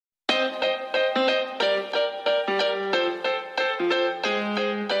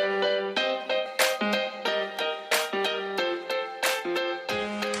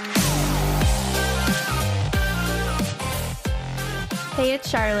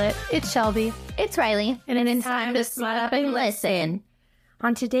Charlotte. It's Shelby. It's Riley. And it's time to smut up and listen.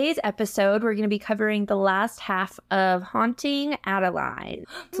 On today's episode, we're going to be covering the last half of Haunting Adeline.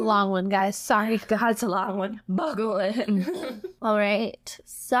 It's a long one, guys. Sorry. God, it's a long one. Buckle in. All right.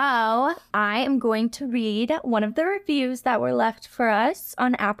 So I am going to read one of the reviews that were left for us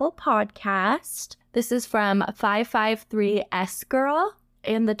on Apple Podcast. This is from 553S Girl.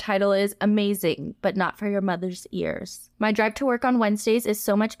 And the title is Amazing, but not for your mother's ears. My drive to work on Wednesdays is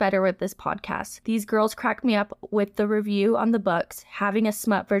so much better with this podcast. These girls crack me up with the review on the books. Having a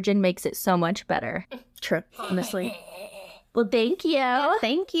smut virgin makes it so much better. True, honestly. Well, thank you.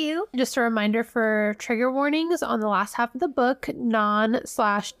 Thank you. Just a reminder for trigger warnings on the last half of the book: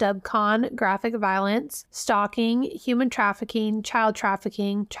 non/dubcon graphic violence, stalking, human trafficking, child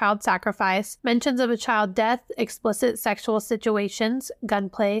sacrifice, mentions of a child death, explicit sexual situations,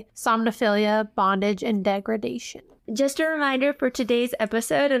 gunplay, somnophilia, bondage, and degradation. Just a reminder for today's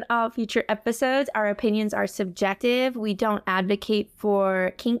episode and all future episodes, our opinions are subjective. We don't advocate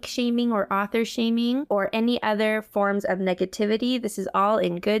for kink shaming or author shaming or any other forms of negativity. This is all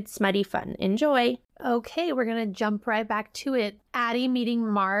in good, smutty fun. Enjoy. Okay, we're going to jump right back to it. Addie meeting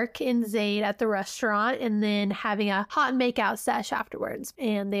Mark and Zayd at the restaurant and then having a hot makeout sesh afterwards.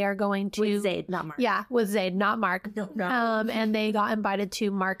 And they are going to... With Zayd, not Mark. Yeah, with Zayd, not Mark. No. And they got invited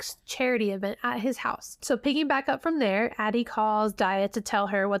to Mark's charity event at his house. So picking back up from there, Addie calls Daya to tell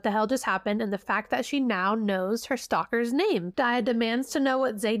her what the hell just happened and the fact that she now knows her stalker's name. Daya demands to know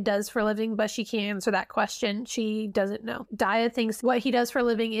what Zayd does for a living, but she can't answer that question. She doesn't know. Daya thinks what he does for a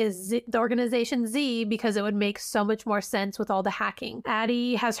living is the organization Z, because it would make so much more sense with all the hacking.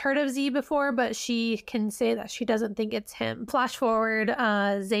 Addie has heard of Z before, but she can say that she doesn't think it's him. Flash forward,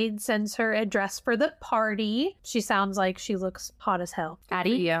 Zayd sends her a dress for the party. She sounds like she looks hot as hell.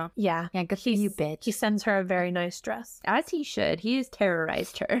 Addie? Yeah. Yeah. Yeah, good for you, bitch. He sends her a very nice dress. As he should. He has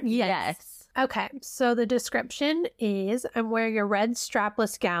terrorized her. Yes. Okay, so the description is, I'm wearing a red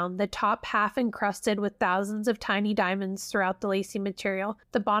strapless gown, the top half encrusted with thousands of tiny diamonds throughout the lacy material.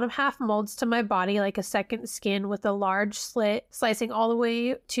 The bottom half molds to my body like a second skin with a large slit slicing all the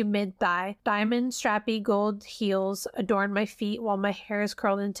way to mid-thigh. Diamond, strappy gold heels adorn my feet while my hair is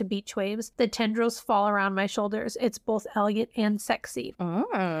curled into beach waves. The tendrils fall around my shoulders. It's both elegant and sexy. She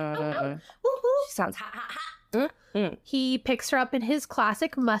sounds hot. He picks her up in his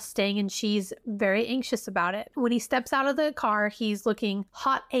classic Mustang and she's very anxious about it. When he steps out of the car, he's looking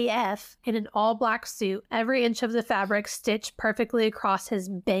hot AF in an all black suit, every inch of the fabric stitched perfectly across his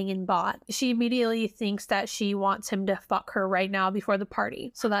bangin' bot. She immediately thinks that she wants him to fuck her right now before the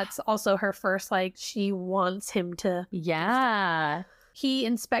party. So that's also her first, she wants him to. Yeah. He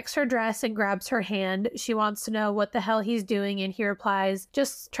inspects her dress and grabs her hand. She wants to know what the hell he's doing, and he replies,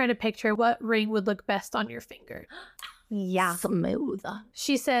 just trying to picture what ring would look best on your finger. Yeah. Smooth.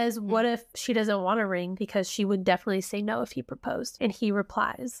 She says, what if she doesn't want a ring? Because she would definitely say no if he proposed. And he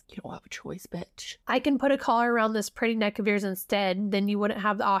replies, you don't have a choice, bitch. I can put a collar around this pretty neck of yours instead. Then you wouldn't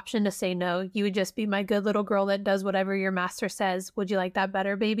have the option to say no. You would just be my good little girl that does whatever your master says. Would you like that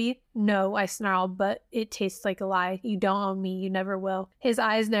better, baby? No, I snarl, but it tastes like a lie. You don't own me. You never will. His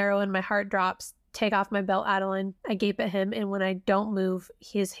eyes narrow and my heart drops. Take off my belt, Adeline. I gape at him, and when I don't move,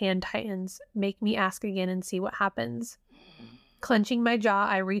 his hand tightens. Make me ask again and see what happens. Clenching my jaw,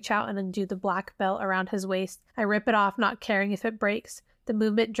 I reach out and undo the black belt around his waist. I rip it off, not caring if it breaks. The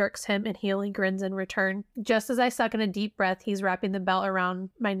movement jerks him, and he only grins in return. Just as I suck in a deep breath, he's wrapping the belt around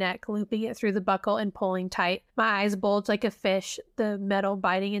my neck, looping it through the buckle and pulling tight. My eyes bulge like a fish, the metal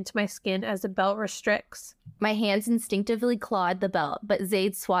biting into my skin as the belt restricts. My hands instinctively clawed the belt, but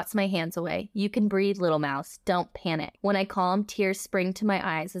Zayd swats my hands away. You can breathe, little mouse. Don't panic. When I call him, tears spring to my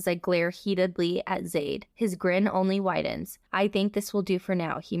eyes as I glare heatedly at Zayd. His grin only widens. I think this will do for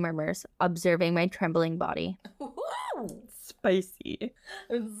now, he murmurs, observing my trembling body. Spicy.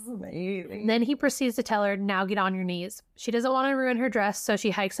 It's amazing. Then he proceeds to tell her, now get on your knees. She doesn't want to ruin her dress, so she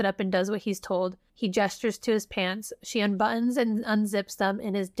hikes it up and does what he's told. He gestures to his pants. She unbuttons and unzips them,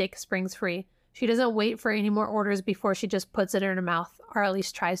 and his dick springs free. She doesn't wait for any more orders before she just puts it in her mouth, or at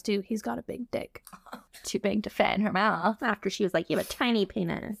least tries to. He's got a big dick. Too big to fit in her mouth after she was like, you have a tiny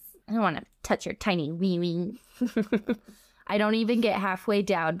penis. I don't want to touch your tiny wee-wee. I don't even get halfway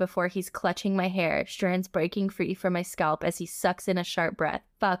down before he's clutching my hair, strands breaking free from my scalp as he sucks in a sharp breath.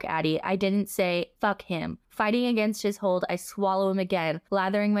 Fuck, Addie. I didn't say fuck him. Fighting against his hold, I swallow him again,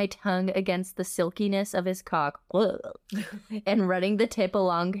 lathering my tongue against the silkiness of his cock, and running the tip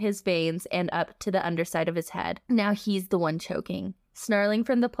along his veins and up to the underside of his head. Now he's the one choking. Snarling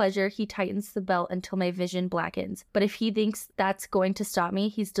from the pleasure, he tightens the belt until my vision blackens. But if he thinks that's going to stop me,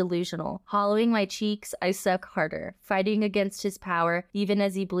 he's delusional. Hollowing my cheeks, I suck harder, fighting against his power, even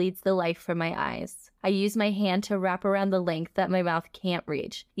as he bleeds the life from my eyes. I use my hand to wrap around the length that my mouth can't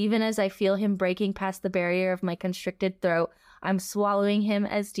reach. Even as I feel him breaking past the barrier of my constricted throat, I'm swallowing him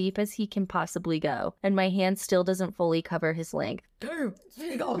as deep as he can possibly go, and my hand still doesn't fully cover his length. Damn,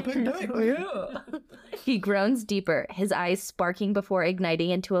 he groans deeper, his eyes sparking before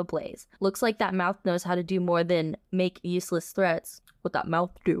igniting into a blaze. Looks like that mouth knows how to do more than make useless threats. What that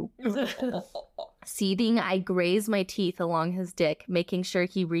mouth do? Seething, I graze my teeth along his dick, making sure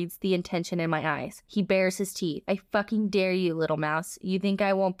he reads the intention in my eyes. He bares his teeth. I fucking dare you, little mouse. You think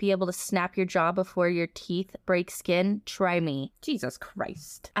I won't be able to snap your jaw before your teeth break skin? Try me. Jesus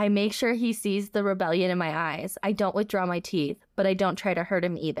Christ. I make sure he sees the rebellion in my eyes. I don't withdraw my teeth, but I don't try to hurt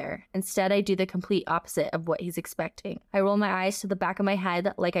him either. Instead, I do the complete opposite of what he's expecting. I roll my eyes to the back of my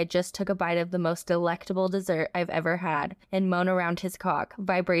head like I just took a bite of the most delectable dessert I've ever had, and moan around his cock,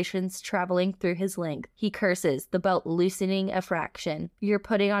 vibrations traveling through his length. He curses, the belt loosening a fraction. You're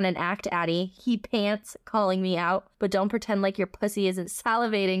putting on an act, Addie. He pants, calling me out, but don't pretend like your pussy isn't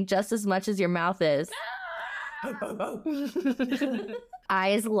salivating just as much as your mouth is.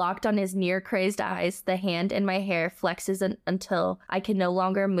 Eyes locked on his near-crazed eyes, the hand in my hair flexes until I can no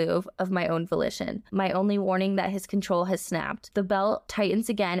longer move of my own volition. My only warning that his control has snapped. The belt tightens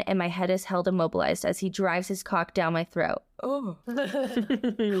again and my head is held immobilized as he drives his cock down my throat. Oh.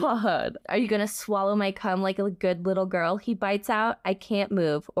 God. Are you gonna swallow my cum like a good little girl? He bites out. I can't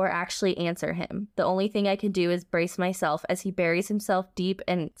move or actually answer him. The only thing I can do is brace myself as he buries himself deep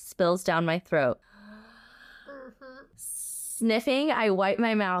and spills down my throat. Sniffing, I wipe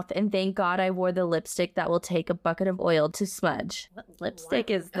my mouth and thank God I wore the lipstick that will take a bucket of oil to smudge. What lipstick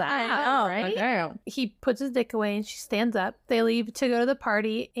is that? I know, right? Okay. He puts his dick away and she stands up. They leave to go to the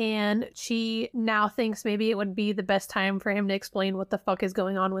party, and she now thinks maybe it would be the best time for him to explain what the fuck is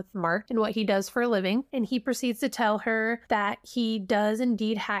going on with Mark and what he does for a living. And he proceeds to tell her that he does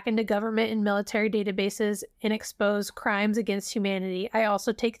indeed hack into government and military databases and expose crimes against humanity. I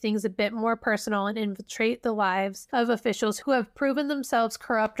also take things a bit more personal and infiltrate the lives of officials who have proven themselves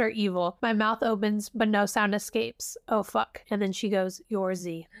corrupt or evil. My mouth opens, but no sound escapes. Oh, fuck. And then she goes, "You're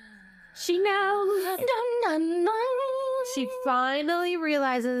Z." She knows. She finally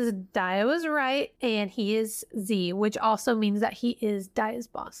realizes Daya was right, and he is Z, which also means that he is Daya's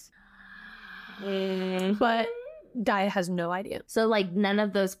boss. But Daya has no idea. So, like, none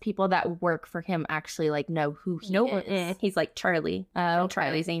of those people that work for him actually, like, know who he is. He's like Charlie. Oh, okay.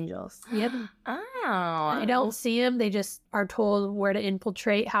 Charlie's Angels. Yep. Oh. They don't see him. They just are told where to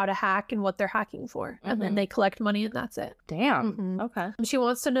infiltrate, how to hack, and what they're hacking for. And then they collect money, and that's it. Damn. Okay. She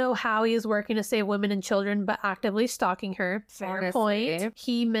wants to know how he is working to save women and children, but actively stalking her. Fair point.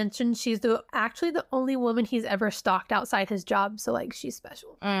 He mentioned she's actually the only woman he's ever stalked outside his job, so, like, she's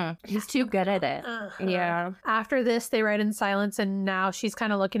special. He's too good at it. Yeah. After this, they ride in silence, and now she's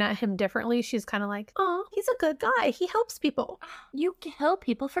kind of looking at him differently. She's kind of like, "Oh, he's a good guy. He helps people." You kill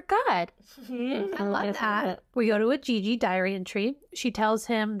people for good. I love that. We go to a Gigi diary entry. She tells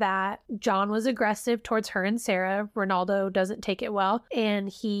him that John was aggressive towards her and Sarah. Ronaldo doesn't take it well, and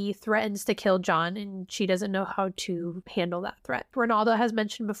he threatens to kill John, and she doesn't know how to handle that threat. Ronaldo has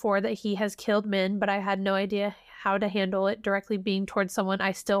mentioned before that he has killed men, but I had no idea how to handle it directly being towards someone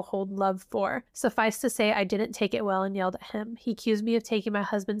I still hold love for. Suffice to say, I didn't take it well and yelled at him. He accused me of taking my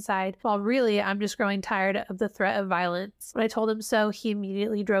husband's side, while really I'm just growing tired of the threat of violence. When I told him so, he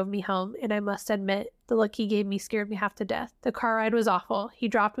immediately drove me home, and I must admit, the look he gave me scared me half to death. The car ride was awful. He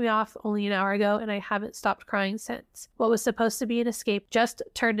dropped me off only an hour ago, and I haven't stopped crying since. What was supposed to be an escape just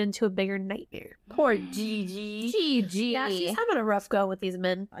turned into a bigger nightmare. Poor Gigi. Gigi. Yeah, she's having a rough go with these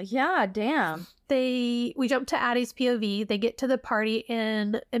men. Yeah, damn. We jump to Addie's POV. They get to the party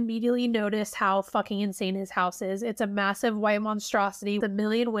and immediately notice how fucking insane his house is. It's a massive white monstrosity with a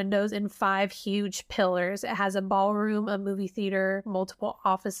million windows and 5 huge pillars. It has a ballroom, a movie theater, multiple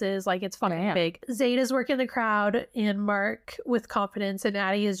offices. Like, it's fucking big. Zeta's working the crowd and Mark with confidence, and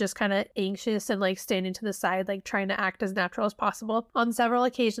Addie is just kind of anxious and, like, standing to the side, like, trying to act as natural as possible. On several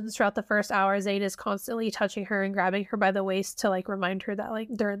occasions throughout the first hour, Zeta is constantly touching her and grabbing her by the waist to, like, remind her that, like,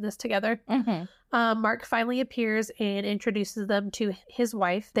 they're in this together. Mark finally appears and introduces them to his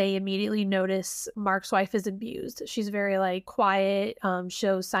wife. They immediately notice Mark's wife is abused. She's very like quiet,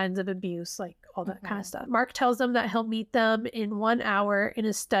 shows signs of abuse, like all that kind of stuff. Mark tells them that he'll meet them in 1 hour in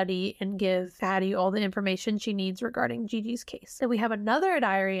his study and give Addie all the information she needs regarding Gigi's case. And we have another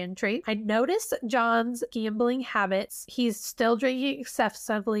diary entry. I noticed John's gambling habits. He's still drinking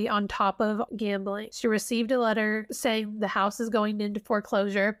excessively on top of gambling. She received a letter saying the house is going into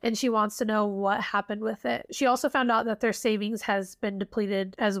foreclosure and she wants to know what happened with it. She also found out that their savings has been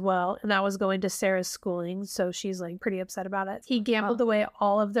depleted as well, and that was going to Sarah's schooling, so she's like pretty upset about it. He gambled away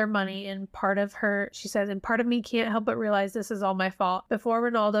all of their money, and she says, and part of me can't help but realize this is all my fault. Before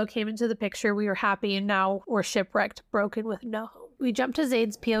Ronaldo came into the picture, we were happy, and now we're shipwrecked, broken with no hope. We jump to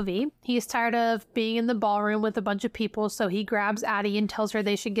Zaid's POV. He's tired of being in the ballroom with a bunch of people, so he grabs Addie and tells her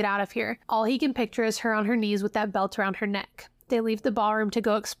they should get out of here. All he can picture is her on her knees with that belt around her neck. They leave the ballroom to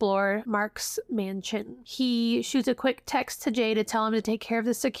go explore Mark's mansion. He shoots a quick text to Jay to tell him to take care of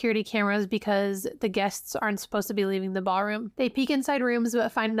the security cameras because the guests aren't supposed to be leaving the ballroom. They peek inside rooms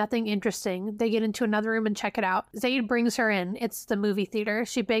but find nothing interesting. They get into another room and check it out. Zaid brings her in. It's the movie theater.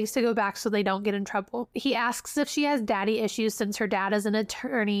 She begs to go back so they don't get in trouble. He asks if she has daddy issues since her dad is an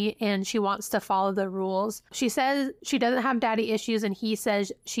attorney and she wants to follow the rules. She says she doesn't have daddy issues and he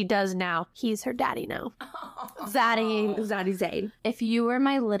says she does now. He's her daddy now. Zaddy Zaid. If you were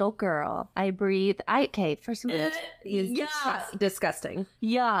my little girl, I breathe. Okay, first of all, Disgusting.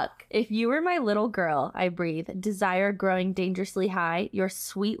 yuck. If you were my little girl, I breathe. Desire growing dangerously high. Your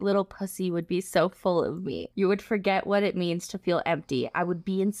sweet little pussy would be so full of me. You would forget what it means to feel empty. I would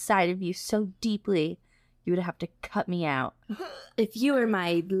be inside of you so deeply. You would have to cut me out. If you were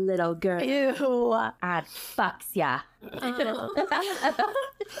my little girl. Ew. I'd fucks ya.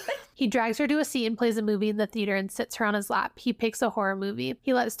 He drags her to a seat and plays a movie in the theater and sits her on his lap. He picks a horror movie.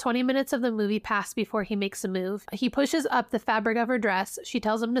 He lets 20 minutes of the movie pass before he makes a move. He pushes up the fabric of her dress. She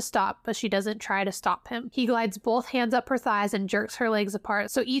tells him to stop, but she doesn't try to stop him. He glides both hands up her thighs and jerks her legs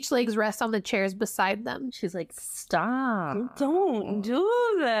apart, so each leg rests on the chairs beside them. She's like, stop. Don't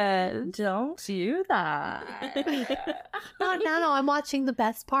do that. Don't do that. No, I'm watching the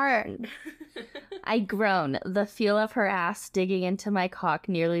best part. I groan, the feel of her ass digging into my cock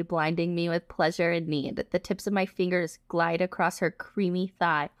nearly blinding me with pleasure and need. The tips of my fingers glide across her creamy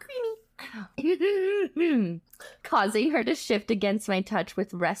thigh. Causing her to shift against my touch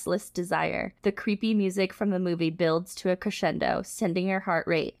with restless desire. The creepy music from the movie builds to a crescendo, sending her heart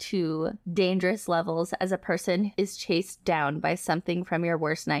rate to dangerous levels as a person is chased down by something from your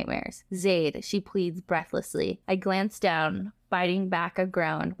worst nightmares. Zaid, she pleads breathlessly. I glance down, fighting back a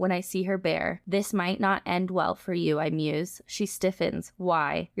groan when I see her bare. This might not end well for you, I muse. She stiffens.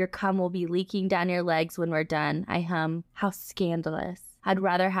 Why? Your cum will be leaking down your legs when we're done. I hum. How scandalous. I'd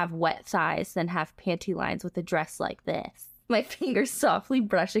rather have wet thighs than have panty lines with a dress like this. My fingers softly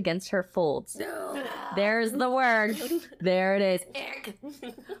brush against her folds. There's the word. There it is.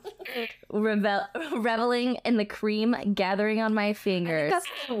 Reveling in the cream gathering on my fingers. That's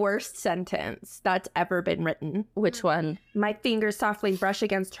the worst sentence that's ever been written. Which one? My fingers softly brush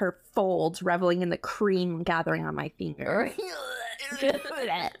against her folds, reveling in the cream gathering on my fingers.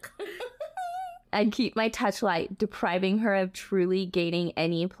 I keep my touch light, depriving her of truly gaining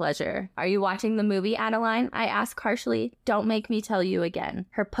any pleasure. Are you watching the movie, Adeline? I ask harshly. Don't make me tell you again.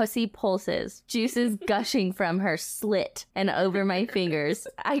 Her pussy pulses, juices gushing from her slit and over my fingers.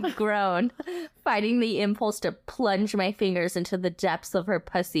 I groan, fighting the impulse to plunge my fingers into the depths of her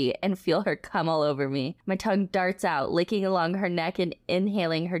pussy and feel her come all over me. My tongue darts out, licking along her neck and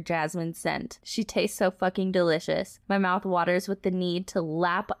inhaling her jasmine scent. She tastes so fucking delicious. My mouth waters with the need to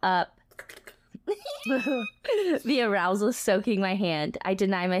lap up the arousal is soaking my hand. I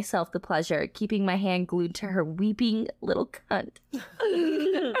deny myself the pleasure, keeping my hand glued to her weeping little cunt.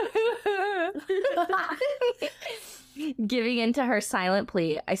 Giving into her silent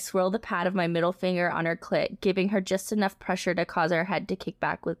plea, I swirl the pad of my middle finger on her clit, giving her just enough pressure to cause her head to kick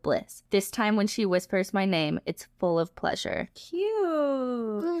back with bliss. This time when she whispers my name, it's full of pleasure.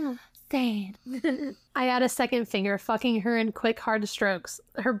 Cute. Sad. I add a second finger, fucking her in quick, hard strokes.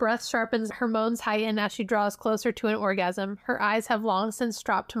 Her breath sharpens, her moans heighten as she draws closer to an orgasm. Her eyes have long since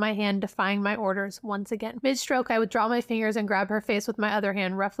dropped to my hand, defying my orders once again. Mid-stroke, I withdraw my fingers and grab her face with my other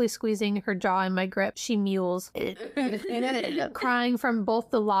hand, roughly squeezing her jaw in my grip. She mewls, crying from both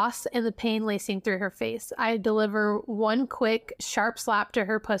the loss and the pain lacing through her face. I deliver one quick, sharp slap to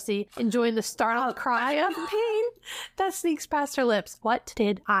her pussy, enjoying the startled cry of pain that sneaks past her lips. What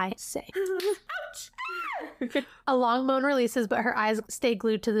did I say? Ouch! A long moan releases, but her eyes stay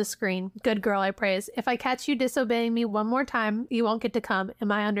glued to the screen. Good girl, I praise. If I catch you disobeying me one more time, you won't get to come.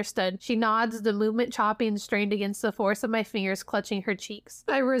 Am I understood? She nods, the movement choppy and strained against the force of my fingers clutching her cheeks.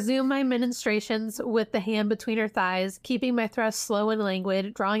 I resume my ministrations with the hand between her thighs, keeping my thrust slow and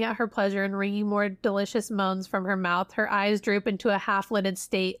languid, drawing out her pleasure and wringing more delicious moans from her mouth. Her eyes droop into a half-lidded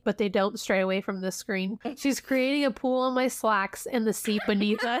state, but they don't stray away from the screen. She's creating a pool on my slacks and the seat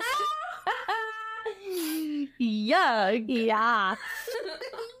beneath us. Yuck. Yeah.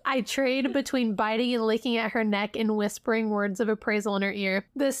 I trade between biting and licking at her neck and whispering words of appraisal in her ear.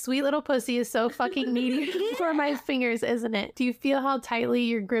 This sweet little pussy is so fucking needy for my fingers, isn't it? Do you feel how tightly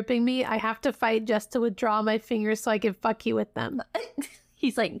you're gripping me? I have to fight just to withdraw my fingers so I can fuck you with them.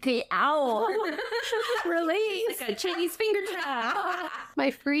 He's like, get out. Release. Like a Chinese finger trap.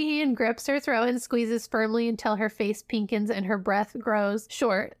 My free hand grips her throat and squeezes firmly until her face pinkens and her breath grows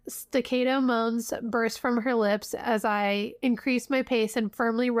short. Staccato moans burst from her lips as I increase my pace and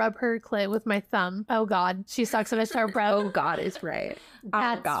firmly rub her clit with my thumb. Oh God. She sucks on a sharp breath. Oh God is right.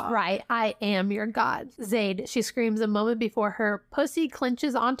 That's right. I am your god. Zaid, she screams a moment before her pussy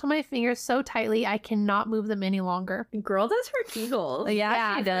clenches onto my fingers so tightly I cannot move them any longer. Girl does her kegels.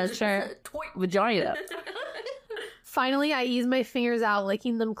 Yeah, she does. Sure. Toy vagina. Finally, I ease my fingers out,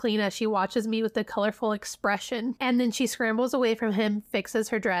 licking them clean as she watches me with a colorful expression. And then she scrambles away from him, fixes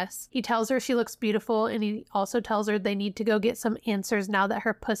her dress. He tells her she looks beautiful, and he also tells her they need to go get some answers now that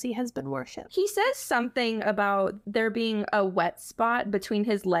her pussy has been worshipped. He says something about there being a wet spot between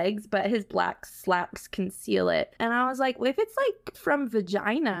his legs, but his black slacks conceal it. And I was like, well, if it's like from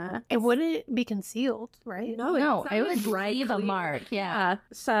vagina, It wouldn't be concealed, right? No, it's it not would bright leave a clear. mark. Yeah. Yeah.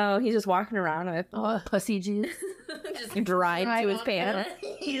 So he's just walking around with Pussy juice. just dried to his pants.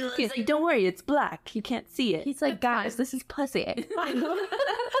 He's like, don't worry, it's black. You can't see it. He's like, guys, this is pussy.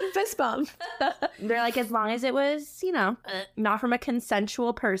 Fist bump. They're like, as long as it was, you know, not from a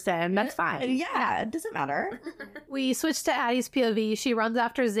consensual person, that's fine. Yeah, it doesn't matter. We switch to Addie's POV. She runs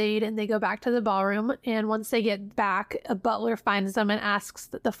after Zaid and they go back to the ballroom. And once they get back, a butler finds them and asks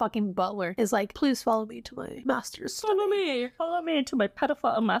that the fucking butler is like, please follow me to my master's study. Follow me to my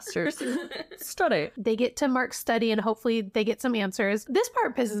pedophile master's study. They get to Mark's study and hopefully they get some answers. This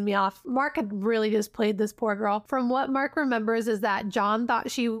part pisses me off. Mark had really just played this poor girl. From what Mark remembers is that John thought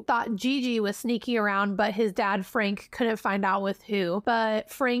Gigi was sneaking around, but his dad Frank couldn't find out with who. But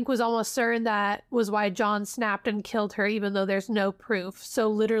Frank was almost certain that was why John snapped and killed her, even though there's no proof. So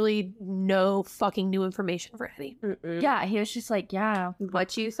literally no fucking new information for Eddie. Yeah, he was just like, yeah.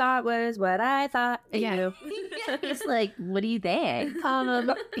 What you thought was what I thought. Yeah. He's like, what do you think?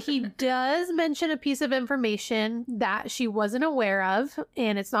 He does mention a piece of information that she wasn't aware of,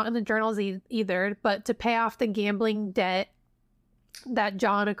 and it's not in the journals either, but to pay off the gambling debt that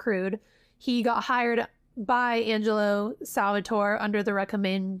John accrued, he got hired by Angelo Salvatore under the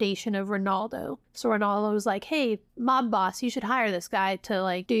recommendation of Ronaldo. So Ronaldo was like, hey, mob boss, you should hire this guy to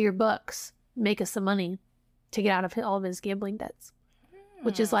like do your books, make us some money to get out of all of his gambling debts.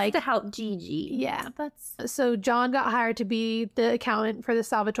 Which is like To help Gigi. yeah, so John got hired to be the accountant for the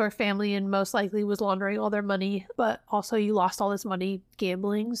Salvatore family and most likely was laundering all their money, but also you lost all this money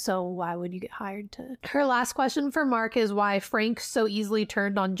gambling, so why would you get hired to? Her last question for Mark is why Frank so easily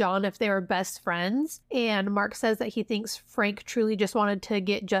turned on John if they were best friends, and Mark says that he thinks Frank truly just wanted to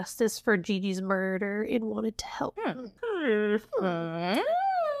get justice for Gigi's murder and wanted to help.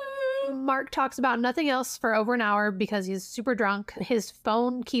 Mark talks about nothing else for over an hour because he's super drunk. His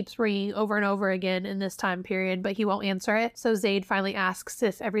phone keeps ringing over and over again in this time period, but he won't answer it. So Zaid finally asks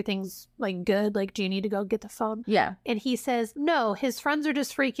if everything's like good, like, do you need to go get the phone? Yeah. And he says, no, his friends are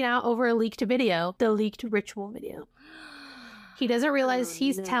just freaking out over a leaked video, the leaked ritual video. He doesn't realize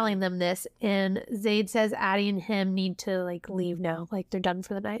he's telling them this, and Zaid says Addie and him need to like leave now, like they're done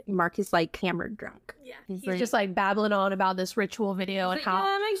for the night. Mark is like hammered drunk. Yeah, he's just like babbling on about this ritual video and how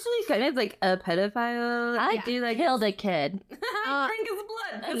I'm actually kind of like a pedophile. I do like killed a kid. I drink his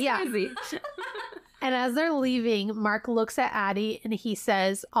blood. That's yeah. crazy. And as they're leaving, Mark looks at Addie and he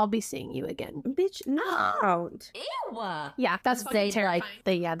says, I'll be seeing you again. Bitch, no. Ew. Yeah, that's Zaid, terrifying.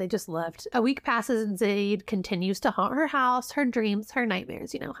 They just left. A week passes and Zaid continues to haunt her house, her dreams, her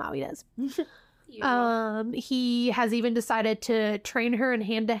nightmares. You know how he does. He has even decided to train her in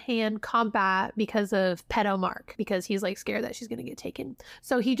hand-to-hand combat because of pedo Mark, because he's like scared that she's gonna get taken.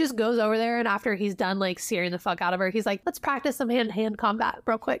 So he just goes over there, and after he's done like searing the fuck out of her, he's like, let's practice some hand-to-hand combat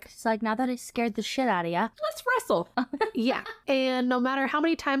real quick. She's like, now that I scared the shit out of ya. Let's wrestle. Yeah. And no matter how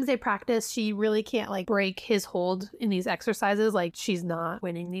many times they practice, she really can't like break his hold in these exercises. Like she's not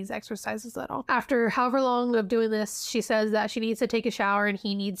winning these exercises at all. After however long of doing this, she says that she needs to take a shower and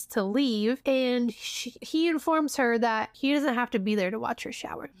he needs to leave. And and he informs her that he doesn't have to be there to watch her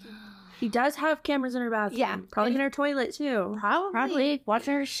shower. He does have cameras in her bathroom. Yeah. Probably in her toilet, too. Probably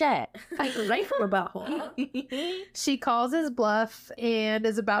watching her shit. Right from a butthole. She calls his bluff and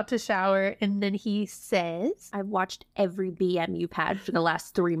is about to shower, and then he says, I've watched every BM you've had for the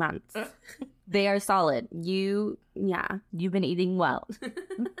last 3 months. They are solid. You've been eating well.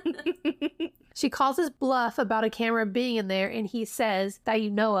 She calls his bluff about a camera being in there, and he says, that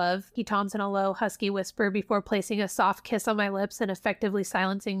you know of. He taunts in a low, husky whisper before placing a soft kiss on my lips and effectively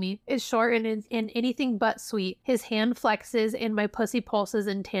silencing me. It's short and anything but sweet. His hand flexes and my pussy pulses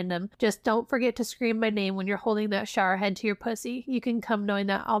in tandem. Just don't forget to scream my name when you're holding that shower head to your pussy. You can come knowing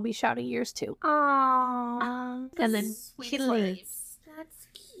that I'll be shouting yours too. Aww. And then he leaves. That's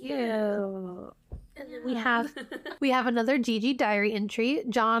cute. And then we have another Gigi diary entry.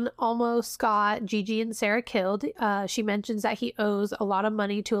 John almost got Gigi and Sarah killed. She mentions that he owes a lot of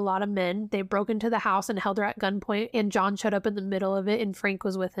money to a lot of men. They broke into the house and held her at gunpoint, and John showed up in the middle of it, and Frank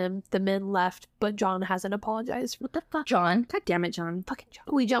was with him. The men left, but John hasn't apologized. What the fuck, John? God damn it, John. Fucking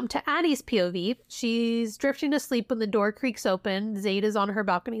John. We jump to Addie's POV. She's drifting to sleep when the door creaks open. Zayd is on her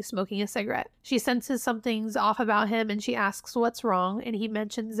balcony smoking a cigarette. She senses something's off about him, and she asks what's wrong, and he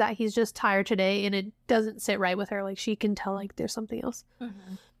mentions that he's just tired today, and it doesn't sit right with her. Like, she can tell, like, there's something else.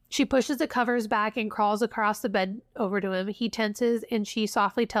 Mm-hmm. She pushes the covers back and crawls across the bed over to him. He tenses, and she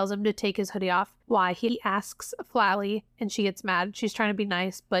softly tells him to take his hoodie off. Why? He asks flatly, and she gets mad. She's trying to be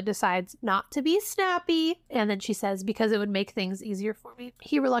nice, but decides not to be snappy. And then she says, because it would make things easier for me.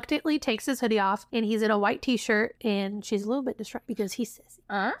 He reluctantly takes his hoodie off, and he's in a white t-shirt, and she's a little bit distracted because he says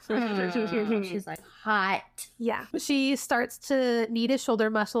She's like, hot. yeah. She starts to knead his shoulder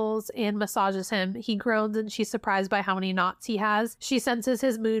muscles and massages him. He groans, and she's surprised by how many knots he has. She senses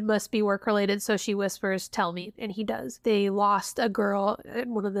his mood must be work-related, so she whispers, tell me. And he does. They lost a girl at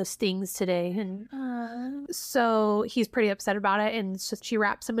one of the stings today, and so he's pretty upset about it, and so she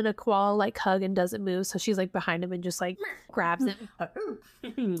wraps him in a koala like hug and doesn't move, so she's like behind him and just like grabs him.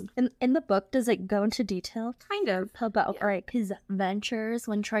 In the book, does it go into detail Kind of. about his ventures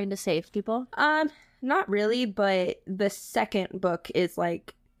when trying to save people? Not really, but the second book is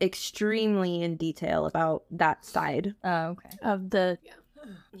like extremely in detail about that side. Oh, okay. Of the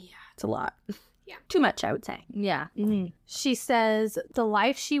It's a lot. Yeah. Too much, I would say. Yeah. Mm-hmm. She says the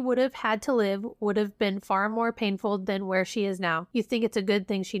life she would have had to live would have been far more painful than where she is now. You think it's a good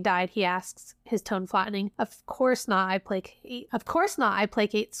thing she died? He asks, his tone flattening. Of course not, I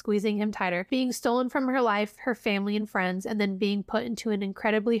placate, squeezing him tighter. Being stolen from her life, her family and friends, and then being put into an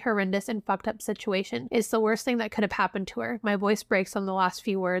incredibly horrendous and fucked up situation is the worst thing that could have happened to her. My voice breaks on the last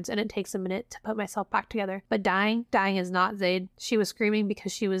few words, and it takes a minute to put myself back together. But dying is not Zayd. She was screaming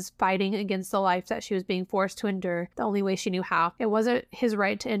because she was fighting against the life that she was being forced to endure the only way she knew how. It wasn't his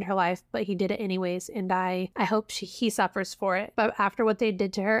right to end her life, but he did it anyways, and I hope he suffers for it. But after what they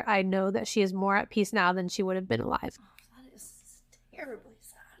did to her, I know that she is more at peace now than she would have been alive. That is terribly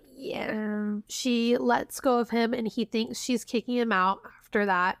sad. Yeah. She lets go of him, and he thinks she's kicking him out after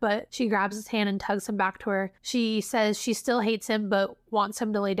that, but she grabs his hand and tugs him back to her. She says she still hates him, but wants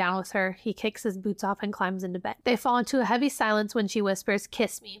him to lay down with her. He kicks his boots off and climbs into bed. They fall into a heavy silence when she whispers,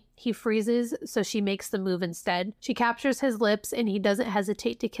 kiss me. He freezes, so she makes the move instead. She captures his lips, and he doesn't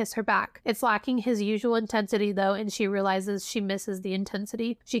hesitate to kiss her back. It's lacking his usual intensity, though, and she realizes she misses the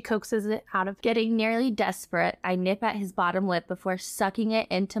intensity. She coaxes it out of him. Getting nearly desperate, I nip at his bottom lip before sucking it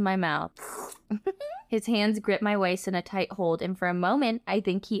into my mouth. His hands grip my waist in a tight hold, and for a moment, I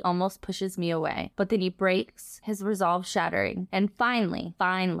think he almost pushes me away. But then he breaks, his resolve shattering. And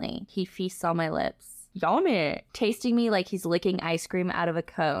finally, he feasts on my lips. Yummy! Tasting me like he's licking ice cream out of a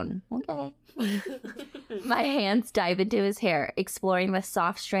cone. Okay. My hands dive into his hair, exploring the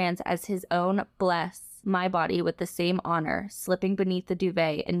soft strands as his own bless my body with the same honor, slipping beneath the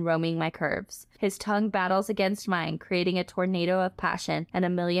duvet and roaming my curves. His tongue battles against mine, creating a tornado of passion and a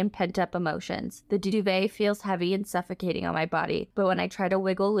million pent-up emotions. The duvet feels heavy and suffocating on my body, but when I try to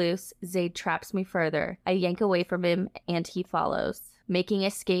wiggle loose, Zayd traps me further. I yank away from him, and he follows, making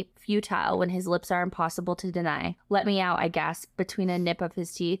escape futile when his lips are impossible to deny. Let me out, I gasp, between a nip of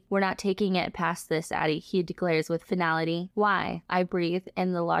his teeth. We're not taking it past this, Addie, he declares with finality. Why? I breathe,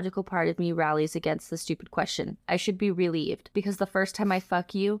 and the logical part of me rallies against the stupid question. I should be relieved, because the first time I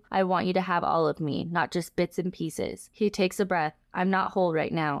fuck you, I want you to have all of me, not just bits and pieces. He takes a breath. I'm not whole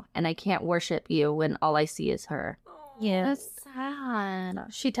right now, and I can't worship you when all I see is her. Yeah. That's sad.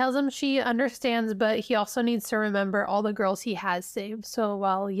 She tells him she understands, but he also needs to remember all the girls he has saved. So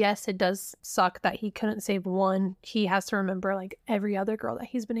while, yes, it does suck that he couldn't save one, he has to remember, like, every other girl that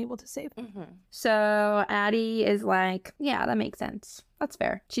he's been able to save. Mm-hmm. So Addie is like, yeah, that makes sense. That's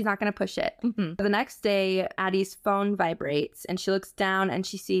fair. She's not going to push it. Mm-hmm. The next day, Addie's phone vibrates and she looks down and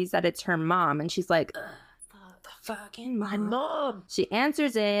she sees that it's her mom. And she's like, fucking my mom. She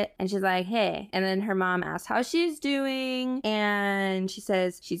answers it and she's like, hey. And then her mom asks how she's doing. And she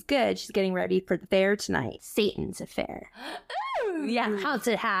says she's good. She's getting ready for the fair tonight. Satan's affair. Yeah,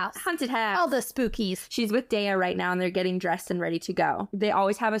 haunted house. Haunted house. All the spookies. She's with Dea right now and they're getting dressed and ready to go. They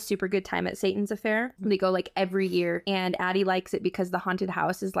always have a super good time at Satan's Affair. They go like every year. And Addie likes it because the haunted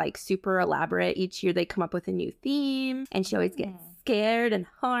house is like super elaborate. Each year they come up with a new theme and she always gets scared and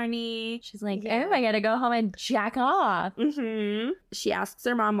horny. She's like, oh, I gotta go home and jack off. She asks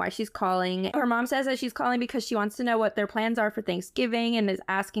her mom why she's calling. Her mom says that she's calling because she wants to know what their plans are for Thanksgiving and is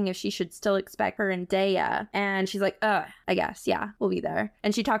asking if she should still expect her and Dea. And she's like, I guess, yeah, we'll be there.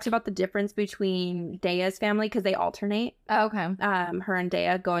 And she talks about the difference between Dea's family because they alternate. Oh, okay. Her and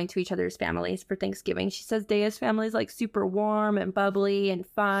Dea going to each other's families for Thanksgiving. She says Dea's family is like super warm and bubbly and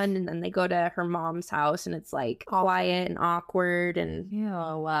fun. And then they go to her mom's house and it's like quiet and awkward. And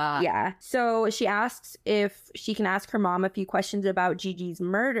yeah. So she asks if she can ask her mom a few questions about Gigi's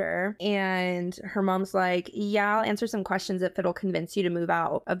murder. And her mom's like, yeah, I'll answer some questions if it'll convince you to move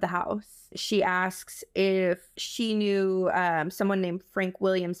out of the house. She asks if she knew someone named Frank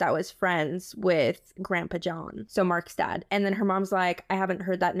Williams that was friends with Grandpa John, so Mark's dad. And then her mom's like, I haven't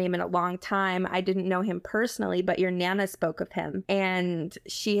heard that name in a long time. I didn't know him personally, but your Nana spoke of him. And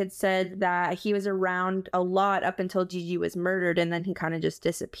she had said that he was around a lot up until Gigi was murdered, and then he kind of just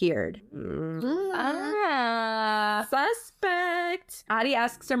disappeared. Suspect. Addie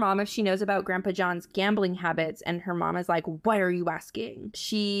asks her mom if she knows about Grandpa John's gambling habits, and her mom is like, why are you asking?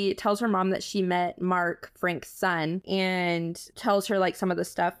 She tells her mom that she met Mark, Frank's son, and tells her like some of the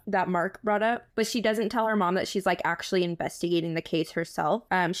stuff that Mark brought up, but she doesn't tell her mom that she's like actually investigating the case herself.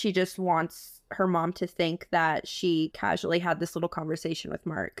 She just wants her mom to think that she casually had this little conversation with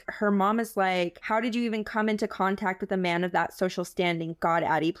Mark. Her mom is like, how did you even come into contact with a man of that social standing? God,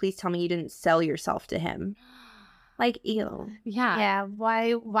 Addie, please tell me you didn't sell yourself to him. Like, ew. Yeah.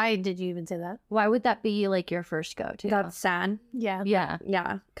 Why did you even say that? Why would that be like your first go-to? That's sad. Yeah.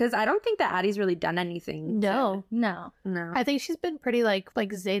 Yeah. Because I don't think that Addie's really done anything. No. I I think she's been pretty like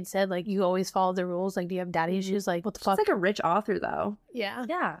Zayd said, like, you always follow the rules. Like, do you have daddy issues? Like, what the fuck? She's like a rich author, though.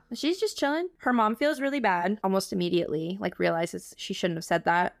 Yeah. She's just chilling. Her mom feels really bad almost immediately, like realizes she shouldn't have said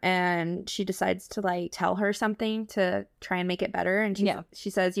that. And she decides to like tell her something to try and make it better. And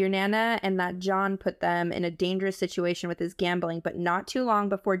she says, your Nana and that John put them in a dangerous situation with his gambling, but not too long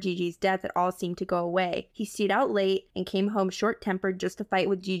before Gigi's death, it all seemed to go away. He stayed out late and came home short-tempered just to fight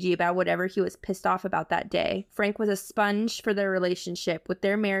with Gigi about whatever he was pissed off about that day. Frank was a sponge for their relationship. With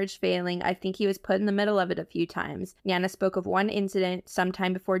their marriage failing, I think he was put in the middle of it a few times. Nana spoke of one incident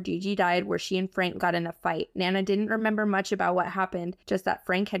sometime before Gigi died where she and Frank got in a fight. Nana didn't remember much about what happened, just that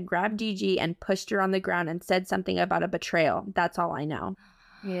Frank had grabbed Gigi and pushed her on the ground and said something about a betrayal. That's all I know.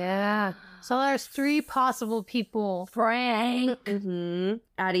 Yeah. So there's 3 possible people. Frank.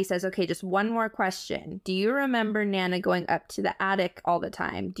 Addie says, okay, just one more question. Do you remember Nana going up to the attic all the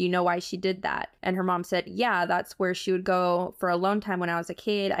time? Do you know why she did that? And her mom said, yeah, that's where she would go for alone time when I was a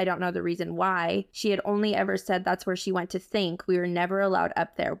kid. I don't know the reason why. She had only ever said that's where she went to think. We were never allowed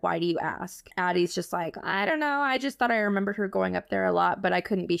up there. Why do you ask? Addie's just like, I don't know. I just thought I remembered her going up there a lot, but I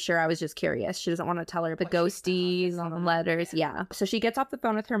couldn't be sure. I was just curious. She doesn't want to tell her the ghosties on the letters. Yeah. So she gets off the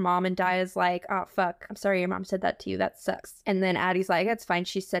phone with her mom and Dia's like, oh, fuck. I'm sorry your mom said that to you. That sucks. And then Addie's like, it's fine.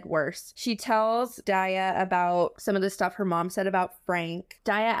 She said worse. She tells Dia about some of the stuff her mom said about Frank.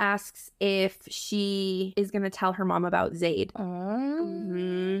 Dia asks if she is going to tell her mom about Zayd.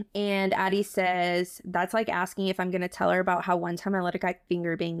 And Addie says, that's like asking if I'm going to tell her about how one time I let a guy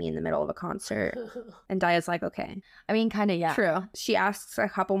finger bang me in the middle of a concert. And Dia's like, okay. I mean, kind of, yeah. True. She asks a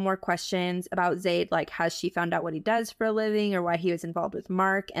couple more questions about Zayd, like, has she found out what he does for a living or why he was involved with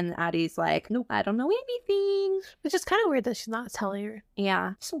Mark? And Addie's like, nope, I don't know anything. Which is kind of weird that she's not telling her.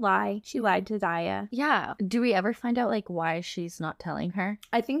 Yeah, it's a lie. She lied to Dia. Yeah. Do we ever find out, like, why she's not telling her?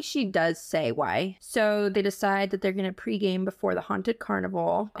 I think she does say why. So they decide that they're going to pregame before the haunted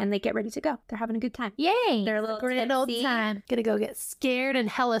carnival, and they get ready to go. They're having a good time. Yay! They're a little Grand old tipsy. time. Gonna go get scared and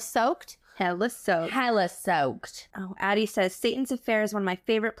hella soaked. Hella soaked. Hella soaked. Oh, Addie says, Satan's Affair is one of my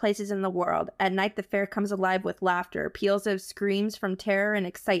favorite places in the world. At night, the fair comes alive with laughter, peals of screams from terror and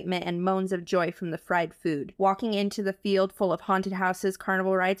excitement, and moans of joy from the fried food. Walking into the field full of haunted houses,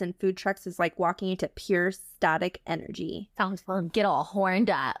 carnival rides, and food trucks is like walking into pure static energy. Sounds fun. Get all horned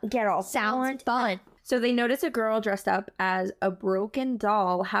up. Get all Sounds fun. So they notice a girl dressed up as a broken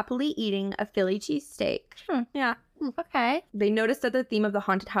doll happily eating a Philly cheesesteak. Yeah. Okay. They noticed that the theme of the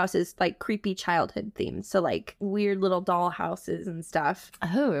haunted house is like creepy childhood themes. So like weird little doll houses and stuff.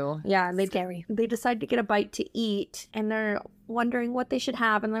 Oh. Yeah, and Scary. they decide to get a bite to eat, and they're wondering what they should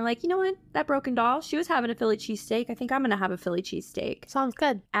have. And they're like, you know what? That broken doll, she was having a Philly cheesesteak. I think I'm going to have a Philly cheesesteak. Sounds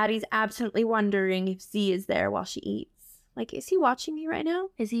good. Addie's absolutely wondering if Z is there while she eats. Like, is he watching me right now?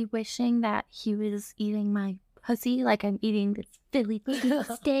 Is he wishing that he was eating my pussy like I'm eating this Philly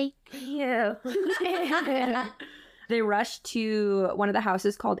cheesesteak? Yeah. They rush to one of the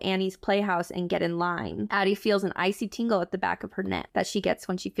houses called Annie's Playhouse and get in line. Addie feels an icy tingle at the back of her neck that she gets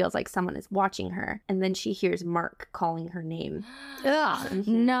when she feels like someone is watching her. And then she hears Mark calling her name. Ugh,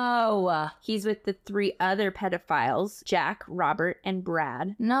 no. He's with the 3 other pedophiles, Jack, Robert, and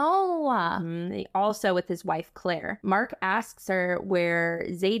Brad. No. Also with his wife, Claire. Mark asks her where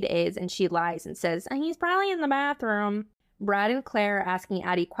Zaid is, and she lies and says, he's probably in the bathroom. Brad and Claire are asking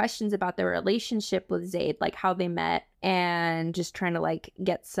Addie questions about their relationship with Zaid, like how they met, and just trying to like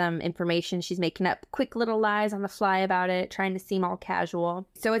get some information. She's making up quick little lies on the fly about it, trying to seem all casual.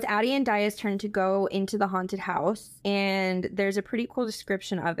 So it's Addie and Daya's turn to go into the haunted house, and there's a pretty cool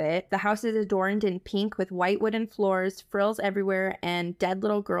description of it. The house is adorned in pink with white wooden floors, frills everywhere, and dead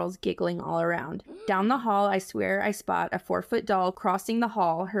little girls giggling all around. Down the hall, I swear I spot a 4-foot doll crossing the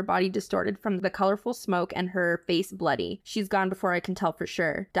hall, her body distorted from the colorful smoke and her face bloody. She's gone before I can tell for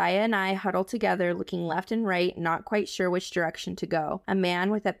sure. Daya and I huddle together, looking left and right, not quite sure which direction to go. A man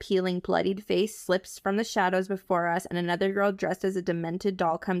with a peeling, bloodied face slips from the shadows before us, and another girl dressed as a demented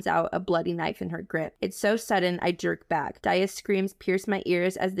doll comes out, a bloody knife in her grip. It's so sudden, I jerk back. Daya's screams pierce my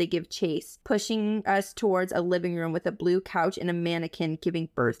ears as they give chase, pushing us towards a living room with a blue couch and a mannequin giving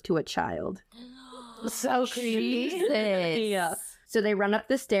birth to a child. So creepy. Jesus. Yeah. So they run up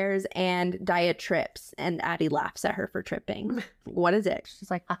the stairs and Daya trips, and Addie laughs at her for tripping. What is it?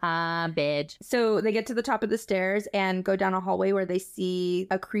 She's like, haha, bitch. So they get to the top of the stairs and go down a hallway where they see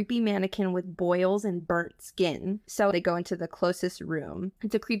a creepy mannequin with boils and burnt skin. So they go into the closest room.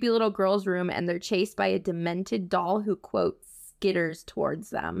 It's a creepy little girl's room, and they're chased by a demented doll who, quote, skitters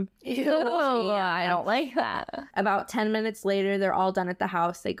towards them. Ew, I don't like that. About 10 minutes later, they're all done at the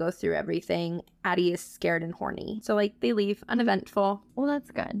house. They go through everything. Addie is scared and horny. So, like, they leave uneventful. Well,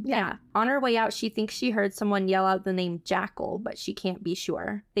 that's good. Yeah. On her way out, she thinks she heard someone yell out the name Jackal, but she can't be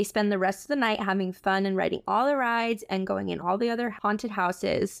sure. They spend the rest of the night having fun and riding all the rides and going in all the other haunted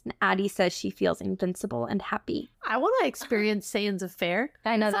houses. And Addie says she feels invincible and happy. I want to experience Satan's affair.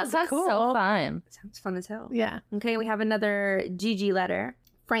 I know, that sounds cool. so fun. Sounds fun as hell. Yeah. Okay, we have another Gigi letter.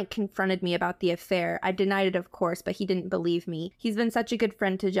 Frank confronted me about the affair. I denied it, of course, but he didn't believe me. He's been such a good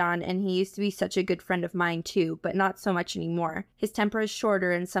friend to John, and he used to be such a good friend of mine too, but not so much anymore. His temper is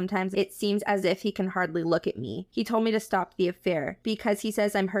shorter, and sometimes it seems as if he can hardly look at me. He told me to stop the affair, because he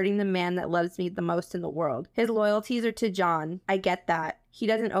says I'm hurting the man that loves me the most in the world. His loyalties are to John. I get that. He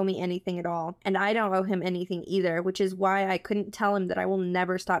doesn't owe me anything at all, and I don't owe him anything either, which is why I couldn't tell him that I will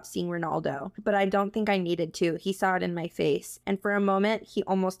never stop seeing Ronaldo. But I don't think I needed to. He saw it in my face, and for a moment, he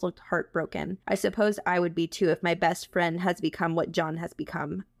almost looked heartbroken. I suppose I would be too if my best friend has become what John has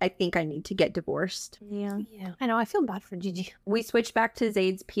become. I think I need to get divorced. Yeah. I know. I feel bad for Gigi. We switch back to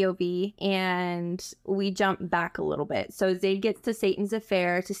Zaid's POV, and we jump back a little bit. So Zaid gets to Satan's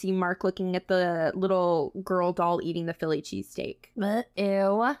affair to see Mark looking at the little girl doll eating the Philly cheesesteak. But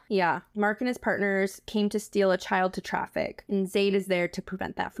Ew. Yeah, Mark and his partners came to steal a child to traffic, and Zaid is there to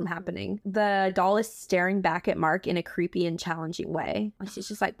prevent that from happening. The doll is staring back at Mark in a creepy and challenging way. She's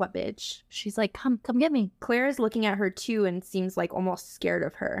just like, what bitch? She's like, come get me. Claire is looking at her too and seems like almost scared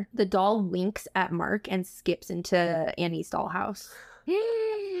of her. The doll winks at Mark and skips into Annie's dollhouse.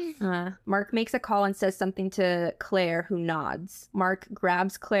 Mark makes a call and says something to Claire, who nods. Mark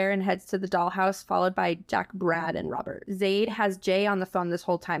grabs Claire and heads to the dollhouse, followed by Jack, Brad, and Robert. Zaid has Jay on the phone this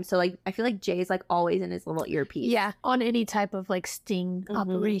whole time, so like I feel like Jay's like always in his little earpiece. yeah, on any type of like sting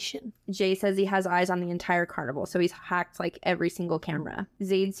operation. Jay says he has eyes on the entire carnival, so he's hacked like every single camera.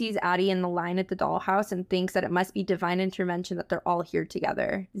 Zaid sees Addie in the line at the dollhouse and thinks that it must be divine intervention that they're all here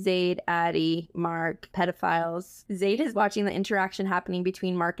together. Zaid, Addie, Mark, pedophiles. Zaid is watching the interaction happening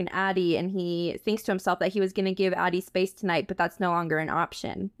between Mark and Addie, and he thinks to himself that he was going to give Addie space tonight, but that's no longer an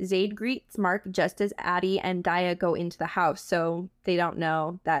option. Zaid greets Mark just as Addie and Daya go into the house, so they don't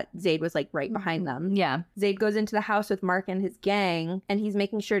know that Zaid was like right behind them. Yeah. Zaid goes into the house with Mark and his gang, and he's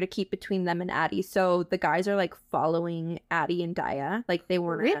making sure to keep between them and Addie. So the guys are like following Addie and Daya, like they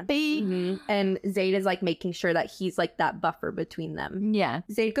weren't. Rippy. And Zaid is like making sure that he's like that buffer between them. Yeah.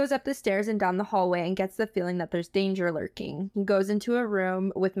 Zaid goes up the stairs and down the hallway and gets the feeling that there's danger lurking. He goes into a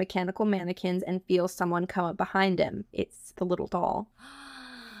room with mechanical mannequins and feels someone come up behind him. It's the little doll.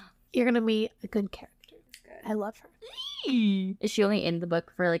 You're gonna meet a good character. I love her. Is she only in the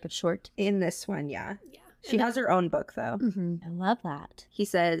book for like a short? In this one, yeah. Yeah. She has her own book, though. I love that. He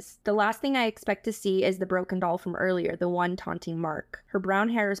says, the last thing I expect to see is the broken doll from earlier, the one taunting Mark. Her brown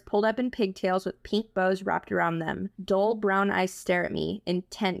hair is pulled up in pigtails with pink bows wrapped around them. Dull brown eyes stare at me,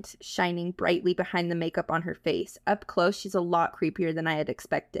 intent, shining brightly behind the makeup on her face. Up close, she's a lot creepier than I had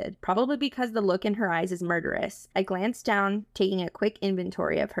expected, probably because the look in her eyes is murderous. I glance down, taking a quick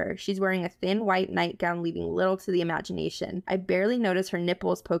inventory of her. She's wearing a thin white nightgown, leaving little to the imagination. I barely notice her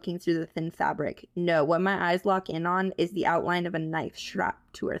nipples poking through the thin fabric. No, what my eyes lock in on is the outline of a knife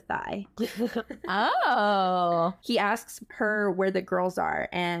strapped to her thigh. Oh. He asks her where the girls are,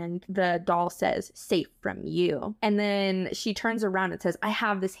 and the doll says, safe from you. And then she turns around and says, I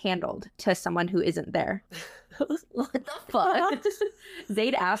have this handled, to someone who isn't there. What the fuck?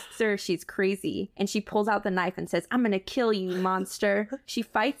 Zayd asks her if she's crazy, and she pulls out the knife and says, I'm gonna kill you, monster. She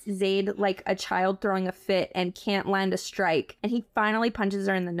fights Zayd like a child throwing a fit and can't land a strike, and he finally punches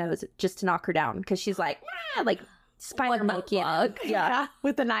her in the nose just to knock her down, because she's like spider monkey. Yeah,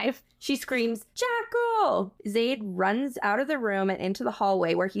 with the knife. She screams, Jackal! Zayd runs out of the room and into the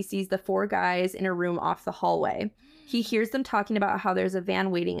hallway, where he sees the 4 guys in a room off the hallway. He hears them talking about how there's a van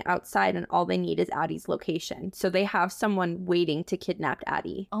waiting outside and all they need is Addie's location. So they have someone waiting to kidnap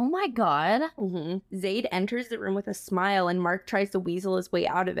Addie. Oh my god. Zayd enters the room with a smile, and Mark tries to weasel his way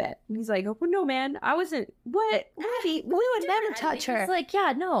out of it. And he's like, oh, no, man, I wasn't. What? Addie, We would never touch her. It's like,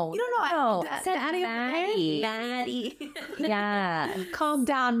 yeah, no. You don't know. Maddie. Yeah. Calm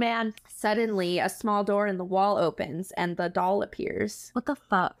down, man. Suddenly, a small door in the wall opens, and the doll appears. What the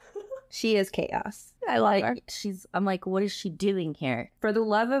fuck? She is chaos. I like her. I'm like, what is she doing here? For the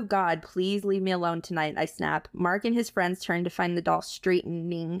love of God, please leave me alone tonight, I snap. Mark and his friends turn to find the doll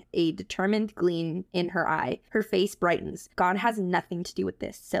straightening a determined gleam in her eye. Her face brightens. God has nothing to do with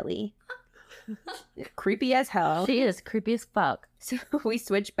this, silly. Creepy as hell. She is creepy as fuck. So we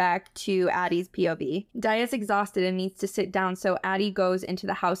switch back to Addie's POV. Dia's exhausted and needs to sit down, so Addie goes into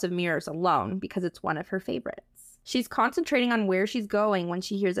the House of Mirrors alone because it's one of her favorites. She's concentrating on where she's going when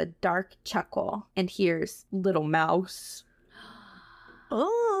she hears a dark chuckle and hears Little Mouse.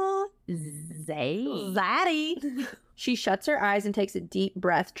 Oh, Zaddy. She shuts her eyes and takes a deep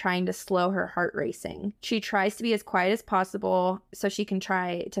breath, trying to slow her heart racing. She tries to be as quiet as possible so she can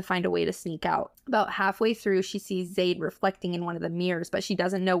try to find a way to sneak out. About halfway through, she sees Zayd reflecting in one of the mirrors, but she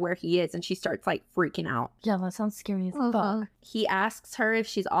doesn't know where he is, and she starts freaking out. Yeah, that sounds scary as fuck. He asks her if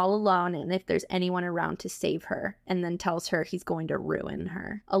she's all alone and if there's anyone around to save her, and then tells her he's going to ruin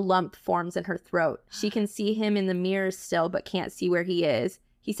her. A lump forms in her throat. She can see him in the mirrors still, but can't see where he is.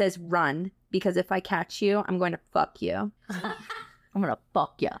 He says, run, because if I catch you, I'm going to fuck you. I'm gonna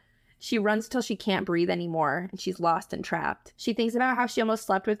fuck ya. She runs till she can't breathe anymore, and she's lost and trapped. She thinks about how she almost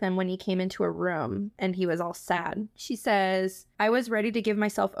slept with him when he came into her room, and he was all sad. She says, I was ready to give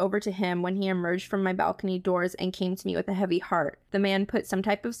myself over to him when he emerged from my balcony doors and came to me with a heavy heart. The man put some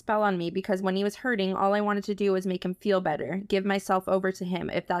type of spell on me because when he was hurting, all I wanted to do was make him feel better, give myself over to him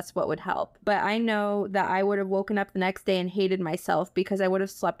if that's what would help. But I know that I would have woken up the next day and hated myself because I would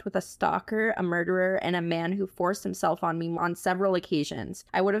have slept with a stalker, a murderer, and a man who forced himself on me on several occasions.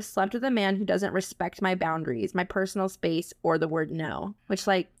 I would have slept with a man who doesn't respect my boundaries, my personal space, or the word no. Which,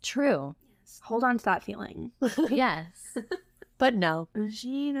 true. Hold on to that feeling. Yes. But no.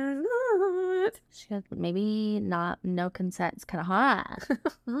 She does not. She goes, maybe not, no consent. It's kind of hot.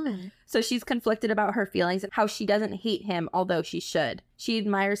 So she's conflicted about her feelings and how she doesn't hate him, although she should. She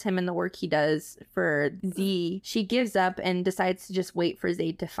admires him and the work he does for Z. She gives up and decides to just wait for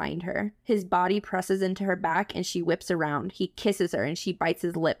Zayd to find her. His body presses into her back and she whips around. He kisses her and she bites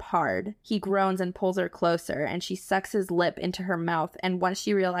his lip hard. He groans and pulls her closer and she sucks his lip into her mouth, and once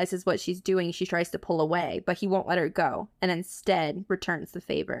she realizes what she's doing, she tries to pull away, but he won't let her go and instead returns the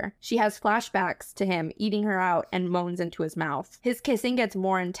favor. She has flashbacks to him eating her out and moans into his mouth. His kissing gets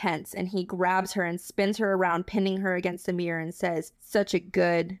more intense and he grabs her and spins her around, pinning her against the mirror and says, such a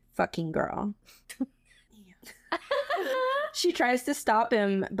good fucking girl. She tries to stop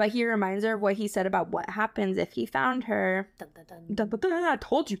him, but he reminds her of what he said about what happens if he found her. Dun, dun, dun, dun. I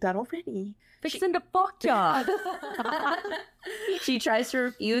told you that already. Fixing to fuck ya. She tries to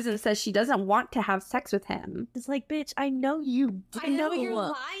refuse and says she doesn't want to have sex with him. It's like, bitch, I know you. I know you're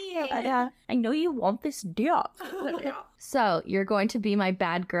lying. I know you want this dick. So, you're going to be my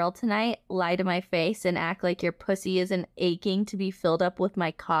bad girl tonight, lie to my face, and act like your pussy isn't aching to be filled up with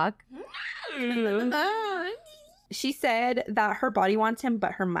my cock? She said that her body wants him,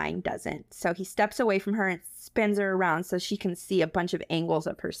 but her mind doesn't. So he steps away from her and spins her around so she can see a bunch of angles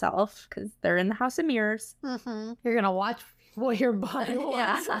of herself, because they're in the House of Mirrors. You're going to watch what your body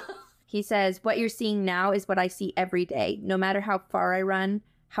wants. Yeah. He says, what you're seeing now is what I see every day. No matter how far I run,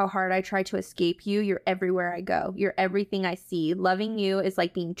 how hard I try to escape you, you're everywhere I go. You're everything I see. Loving you is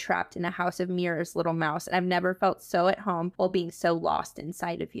like being trapped in a house of mirrors, little mouse. And I've never felt so at home while being so lost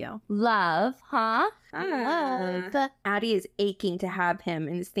inside of you. Love, huh? Love. Addie is aching to have him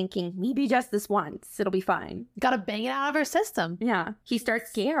and is thinking, maybe just this once. It'll be fine. Gotta bang it out of her system. Yeah. He starts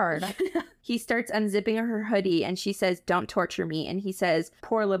Scared. He starts unzipping her hoodie and she says, don't torture me. And he says,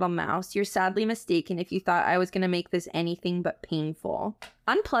 poor little mouse, you're sadly mistaken if you thought I was going to make this anything but painful.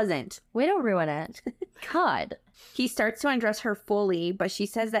 Unpleasant. We don't ruin it. God. He starts to undress her fully, but she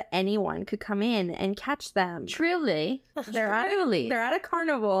says that anyone could come in and catch them. Truly. They're at a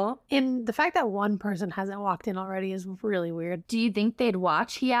carnival. And the fact that one person hasn't walked in already is really weird. Do you think they'd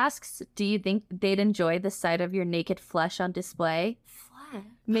watch, he asks? Do you think they'd enjoy the sight of your naked flesh on display?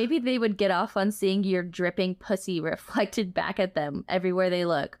 Maybe they would get off on seeing your dripping pussy reflected back at them everywhere they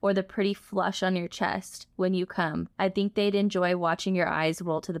look, or the pretty flush on your chest when you come. I think they'd enjoy watching your eyes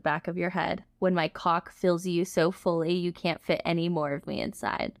roll to the back of your head when my cock fills you so fully you can't fit any more of me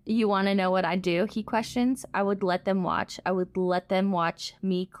inside. You want to know what I'd do? He questions. I would let them watch. I would let them watch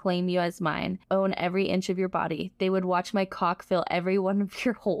me claim you as mine, own every inch of your body. They would watch my cock fill every one of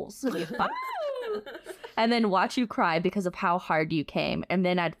your holes. And then watch you cry because of how hard you came, and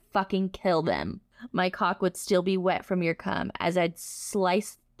then I'd fucking kill them. My cock would still be wet from your cum, as I'd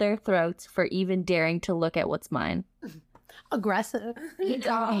slice their throats for even daring to look at what's mine. Aggressive.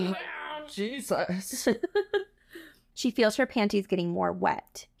 Oh, Jesus. She feels her panties getting more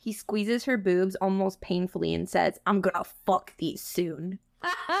wet. He squeezes her boobs almost painfully and says, I'm gonna fuck these soon.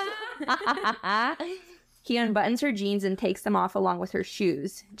 He unbuttons her jeans and takes them off along with her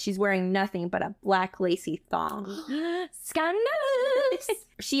shoes. She's wearing nothing but a black lacy thong. Scandalous!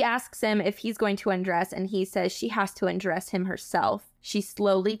 She asks him if he's going to undress, and he says she has to undress him herself. She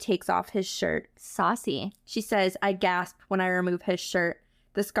slowly takes off his shirt. Saucy. She says, I gasp when I remove his shirt.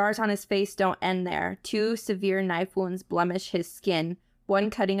 The scars on his face don't end there. 2 severe knife wounds blemish his skin, one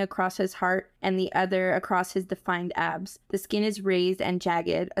cutting across his heart and the other across his defined abs. The skin is raised and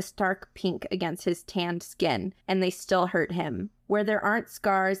jagged, a stark pink against his tanned skin, and they still hurt him. Where there aren't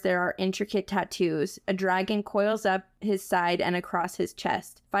scars, there are intricate tattoos. A dragon coils up his side and across his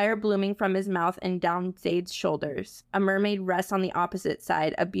chest, fire blooming from his mouth and down Zade's shoulders. A mermaid rests on the opposite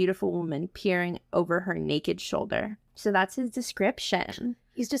side, a beautiful woman peering over her naked shoulder. So that's his description.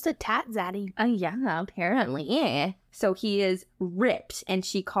 He's just a tat zaddy. Yeah, apparently. Yeah. So he is ripped, and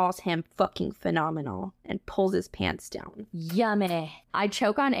she calls him fucking phenomenal and pulls his pants down. Yummy. I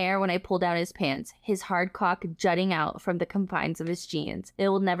choke on air when I pull down his pants, his hard cock jutting out from the confines of his jeans. It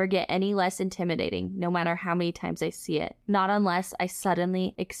will never get any less intimidating, no matter how many times I see it. Not unless I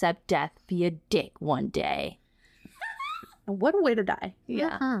suddenly accept death via dick one day. What a way to die.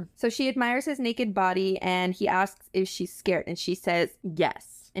 Yeah. Uh-huh. So she admires his naked body, and he asks if she's scared, and she says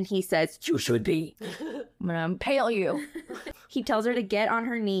yes. And he says, you should be. I'm gonna impale you. He tells her to get on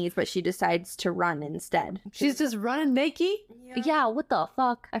her knees, but she decides to run instead. She's just running naked? Yeah, what the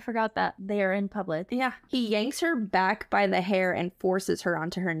fuck? I forgot that they are in public. Yeah. He yanks her back by the hair and forces her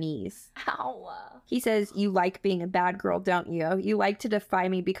onto her knees. Ow. He says, you like being a bad girl, don't you? You like to defy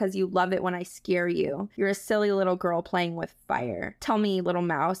me because you love it when I scare you. You're a silly little girl playing with fire. Tell me, little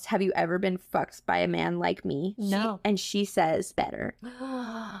mouse, have you ever been fucked by a man like me? No. And she says, better.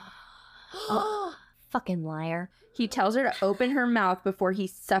 Fucking liar. He tells her to open her mouth before he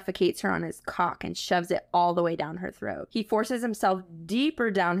suffocates her on his cock and shoves it all the way down her throat. He forces himself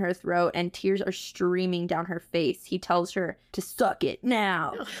deeper down her throat and tears are streaming down her face. He tells her to suck it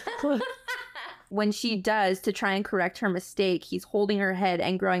now. When she does, to try and correct her mistake, he's holding her head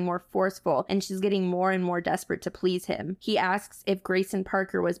and growing more forceful, and she's getting more and more desperate to please him. He asks if Grayson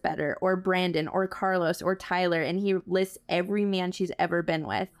Parker was better, or Brandon, or Carlos, or Tyler, and he lists every man she's ever been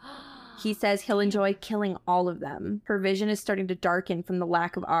with. He says he'll enjoy killing all of them. Her vision is starting to darken from the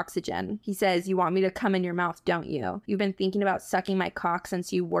lack of oxygen. He says, you want me to come in your mouth, don't you? You've been thinking about sucking my cock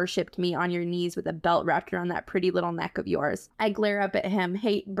since you worshipped me on your knees with a belt wrapped around that pretty little neck of yours. I glare up at him,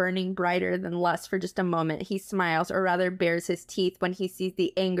 hate burning brighter than lust for just a moment. He smiles, or rather bares his teeth when he sees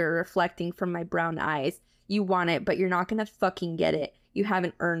the anger reflecting from my brown eyes. You want it, but you're not gonna fucking get it. You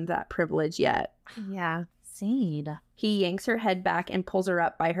haven't earned that privilege yet. Yeah. Seed. He yanks her head back and pulls her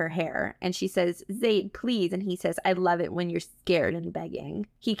up by her hair. And she says, Zayd, please. And he says, I love it when you're scared and begging.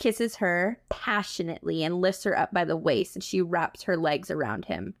 He kisses her passionately and lifts her up by the waist, and she wraps her legs around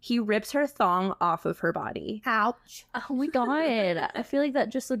him. He rips her thong off of her body. Ouch. Oh my god. I feel like that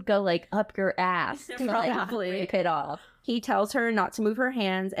just would go like up your ass. Probably. Like, rip it off. He tells her not to move her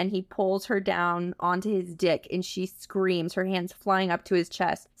hands, and he pulls her down onto his dick, and she screams, her hands flying up to his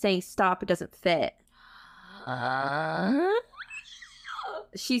chest, saying, "Stop, it doesn't fit."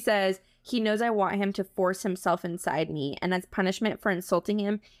 She says, "He knows I want him to force himself inside me, and as punishment for insulting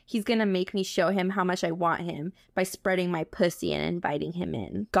him, he's gonna make me show him how much I want him by spreading my pussy and inviting him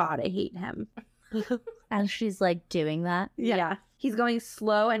in." God, I hate him. And she's like doing that. Yeah. He's going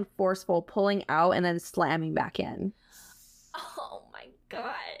slow and forceful, pulling out and then slamming back in. Oh my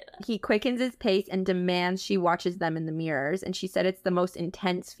God. He quickens his pace and demands she watches them in the mirrors, and she said it's the most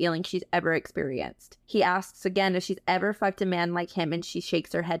intense feeling she's ever experienced. He asks again if she's ever fucked a man like him, and she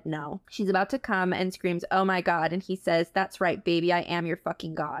shakes her head no. She's about to come and screams, "Oh my God," and he says, "That's right, baby, I am your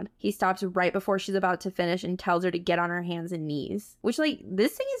fucking God." He stops right before she's about to finish and tells her to get on her hands and knees. Which, like,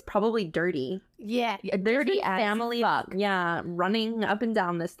 this thing is probably dirty. Yeah. Dirty as Family, fuck. yeah, running up and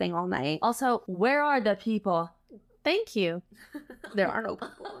down this thing all night. Also, where are the people? Thank you. There are no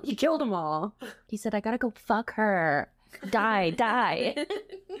people. He killed them all. He said, "I gotta go fuck her. Die.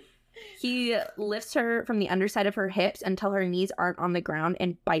 He lifts her from the underside of her hips until her knees aren't on the ground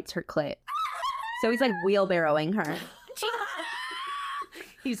and bites her clit. So he's like wheelbarrowing her.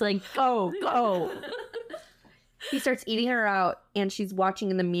 He's like, go. He starts eating her out, and she's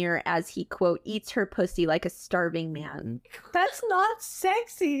watching in the mirror as he, quote, eats her pussy like a starving man. That's not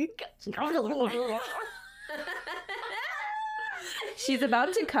sexy. She's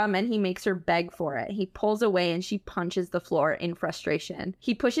about to come, and he makes her beg for it. He pulls away, and she punches the floor in frustration.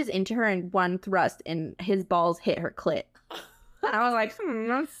 He pushes into her in one thrust, and his balls hit her clit. I was like,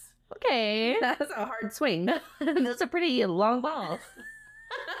 that's Okay. that's a hard swing. That's a pretty long ball.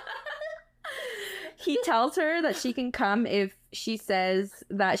 He tells her that she can come if she says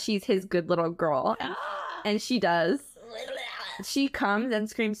that she's his good little girl. And she does. She comes and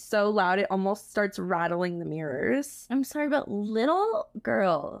screams so loud it almost starts rattling the mirrors. I'm sorry, but little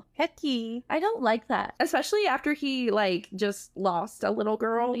girl. Hecky. I don't like that. Especially after he, like, just lost a little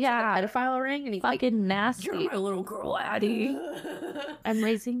girl Yeah. to a pedophile ring. And he's like, Fucking nasty. "You're my little girl, Addie." I'm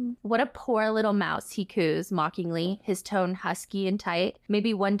raising. What a poor little mouse, he coos mockingly, his tone husky and tight.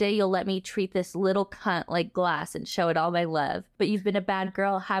 "Maybe one day you'll let me treat this little cunt like glass and show it all my love. But you've been a bad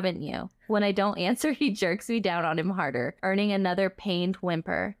girl, haven't you?" When I don't answer, he jerks me down on him harder, earning another pained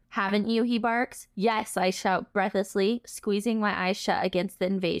whimper. "Haven't you?" he barks. "Yes," I shout breathlessly, squeezing my eyes shut against the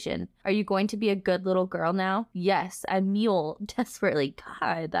invasion. "Are you going to be a good little girl now?" "Yes," I mule desperately.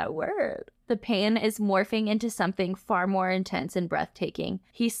 God, that word. The pain is morphing into something far more intense and breathtaking.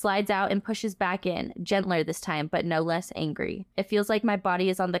 He slides out and pushes back in, gentler this time, but no less angry. It feels like my body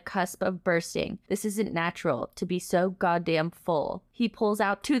is on the cusp of bursting. This isn't natural, to be so goddamn full. He pulls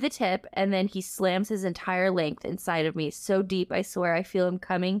out to the tip, and then he slams his entire length inside of me, so deep I swear I feel him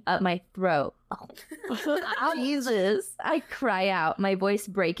coming up my throat. Oh, Jesus. I cry out, my voice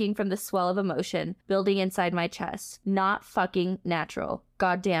breaking from the swell of emotion building inside my chest. Not fucking natural.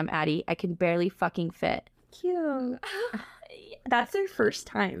 Goddamn, Addie, I can barely fucking fit. Cute. That's their first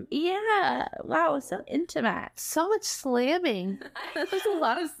time. Yeah. Wow, so intimate. So much slamming. There's a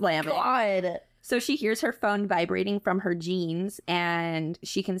lot of slamming. God. So she hears her phone vibrating from her jeans, and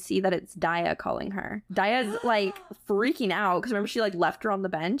she can see that it's Daya calling her. Daya's like freaking out because remember she like left her on the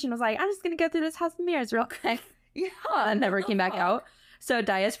bench and was like, "I'm just gonna go through this house of mirrors real quick." Yeah, and never came back out. So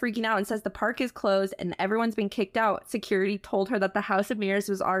Daya's freaking out and says the park is closed and everyone's been kicked out. Security told her that the house of mirrors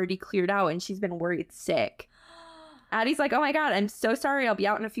was already cleared out, and she's been worried sick. Addie's like, "Oh my God, I'm so sorry. I'll be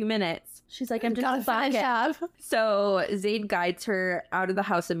out in a few minutes." She's like, "I'm just Gotta find fucking." job. So Zayd guides her out of the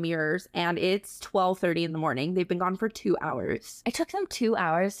house of mirrors, and it's 12:30 in the morning. They've been gone for 2 hours. It took them 2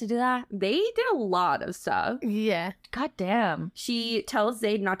 hours to do that. They did a lot of stuff. Yeah. God damn. She tells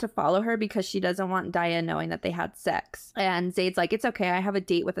Zayd not to follow her because she doesn't want Daya knowing that they had sex. And Zayd's like, "It's okay, I have a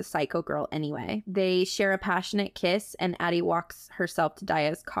date with a psycho girl anyway." They share a passionate kiss, and Addie walks herself to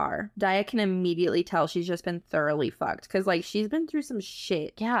Daya's car. Daya can immediately tell she's just been thoroughly fucked because, like, she's been through some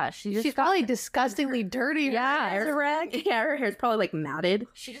shit. Yeah, she's She's probably disgustingly dirty. Yeah, Her hair's a wreck Yeah, her hair's probably, like, matted.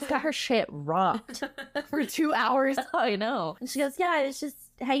 She just got her shit rocked. for 2 hours. Oh, I know. And she goes, "Yeah, it's just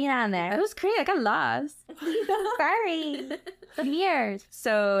hanging on It there." was crazy. I got lost. Sorry. For years.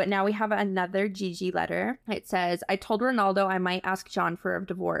 So now we have another Gigi letter. It says, "I told Ronaldo I might ask John for a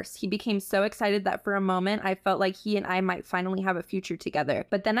divorce. He became so excited that for a moment I felt like he and I might finally have a future together.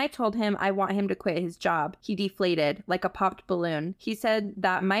 But then I told him I want him to quit his job. He deflated like a popped balloon. He said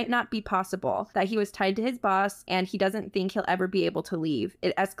that might not be possible, that he was tied to his boss and he doesn't think he'll ever be able to leave.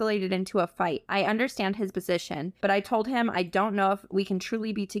 It escalated into a fight. I understand his position, but I told him I don't know if we can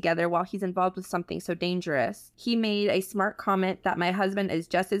truly be together while he's involved with something so dangerous. He made a smart comment comment that my husband is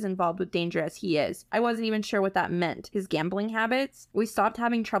just as involved with danger as he is. I wasn't even sure what that meant. His gambling habits? We stopped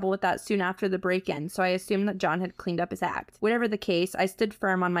having trouble with that soon after the break-in, so I assumed that John had cleaned up his act. Whatever the case, I stood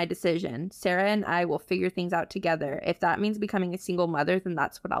firm on my decision. Sarah and I will figure things out together. If that means becoming a single mother, then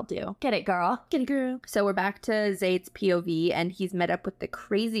that's what I'll do. Get it, girl. Get it, girl. So we're back to Zayd's POV, and he's met up with the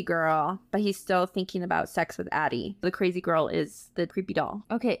crazy girl, but he's still thinking about sex with Addie. The crazy girl is the creepy doll.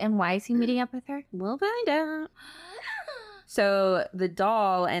 Okay, and why is he meeting up with her? We'll find out. So the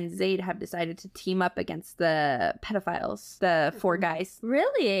doll and Zayd have decided to team up against the pedophiles, the 4 guys.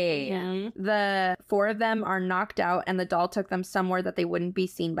 Really? Yeah. The 4 of them are knocked out, and the doll took them somewhere that they wouldn't be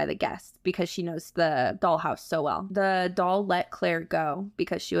seen by the guests because she knows the dollhouse so well. The doll let Claire go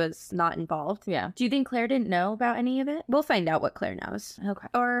because she was not involved. Yeah. Do you think Claire didn't know about any of it? We'll find out what Claire knows. Okay.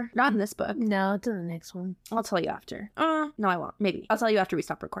 Or not in this book. No, to the next one. I'll tell you after. No, I won't. Maybe. I'll tell you after we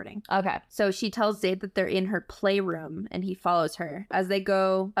stop recording. Okay. So she tells Zayd that they're in her playroom, and he follows her. As they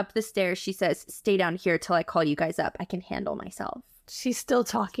go up the stairs, she says, "Stay down here till I call you guys up. I can handle myself." She's still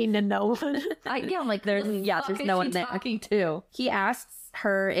talking to no one. I'm like, there's no one there. Talking to. He asks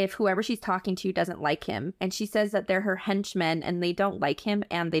her if whoever she's talking to doesn't like him, and she says that they're her henchmen and they don't like him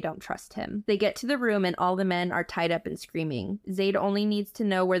and they don't trust him. They get to the room and all the men are tied up and screaming. Zayd only needs to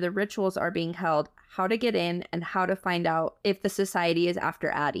know where the rituals are being held, how to get in, and how to find out if the society is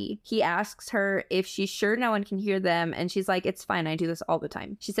after Addie. He asks her if she's sure no one can hear them, and she's like, "It's fine, I do this all the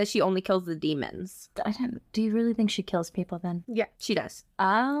time." She says she only kills the demons. Do you really think she kills people then? Yeah, she does.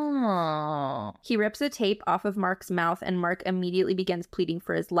 Oh. He rips the tape off of Mark's mouth, and Mark immediately begins pleading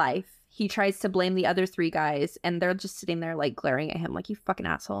for his life. He tries to blame the other 3 guys, and they're just sitting there, like, glaring at him like, "You fucking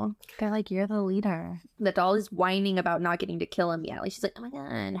asshole." They're like, "You're the leader." The doll is whining about not getting to kill him yet. Like, she's like, "Oh my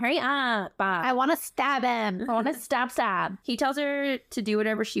god, hurry up, Bob." I want to stab him. I want to stab. He tells her to do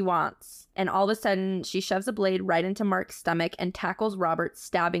whatever she wants, and all of a sudden, she shoves a blade right into Mark's stomach and tackles Robert,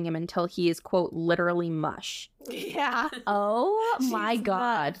 stabbing him until he is, quote, literally mush. Yeah. Oh my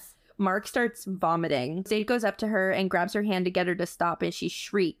god. Mark starts vomiting. Zayd goes up to her and grabs her hand to get her to stop, and she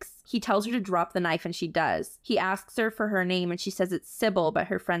shrieks. He tells her to drop the knife, and she does. He asks her for her name, and she says it's Sybil, but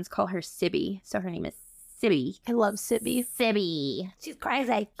her friends call her Sibby, so her name is Sibby. I love Sibby. Sibby. She's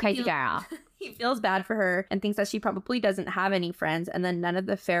crazy. Crazy girl. He feels bad for her and thinks that she probably doesn't have any friends, and then none of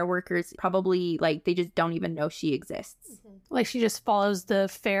the fair workers probably, like, they just don't even know she exists. Like, she just follows the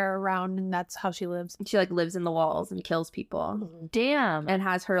fair around and that's how she lives. She, like, lives in the walls and kills people. Damn. And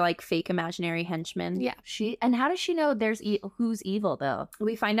has her, like, fake imaginary henchmen. Yeah. And how does she know there's who's evil though?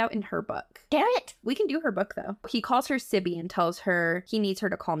 We find out in her book. Damn it. We can do her book, though. He calls her Sibby and tells her he needs her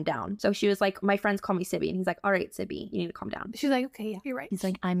to calm down. So she was like, "My friends call me Sibby." And he's like, "All right, Sibby, you need to calm down." She's like, "Okay, yeah, you're right." He's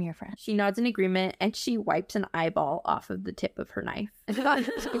like, "I'm your friend." She nods in agreement, and she wipes an eyeball off of the tip of her knife.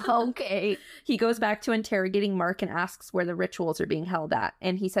 Okay. He goes back to interrogating Mark and asks where the rituals are being held at,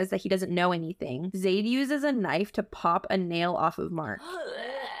 and he says that he doesn't know anything. Zayd uses a knife to pop a nail off of Mark.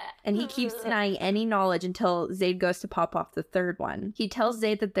 And he keeps denying any knowledge until Zayd goes to pop off the 3rd one. He tells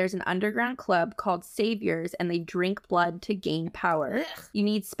Zayd that there's an underground club called Saviors, and they drink blood to gain power. You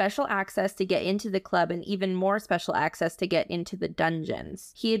need special access to get into the club, and even more special access to get into the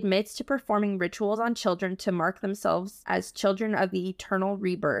dungeons. He admits to performing rituals on children to mark themselves as children of the eternal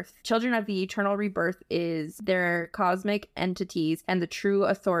rebirth. Children of the eternal rebirth is their cosmic entities and the true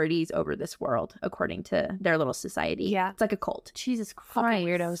authorities over this world, according to their little society. Yeah. It's like a cult. Jesus Fucking Christ.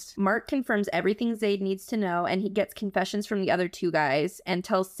 weirdos. Mark confirms everything Zayd needs to know, and he gets confessions from the other 2 guys and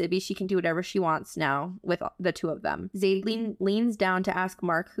tells Sibby she can do whatever she wants now with the 2 of them. Zayd leans down to ask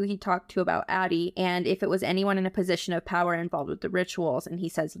Mark who he talked to about Addie and if it was anyone in a position of power involved with the rituals, and he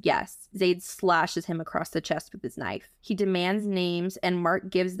says yes. Zayd slashes him across the chest with his knife. He demands names, and Mark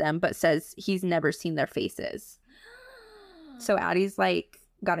gives them but says he's never seen their faces. So Addie's like,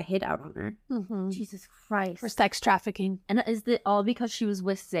 got a hit out on her. Mm-hmm. Jesus Christ. For sex trafficking. And is it all because she was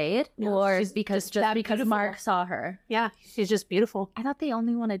with Zayd? No, or she's because just that because beautiful. Mark saw her? Yeah, she's just beautiful. I thought they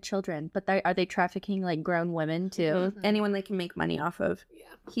only wanted children, but are they trafficking like grown women too? Mm-hmm. Anyone they can make money off of. Yeah.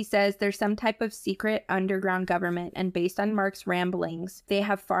 He says there's some type of secret underground government, and based on Mark's ramblings, they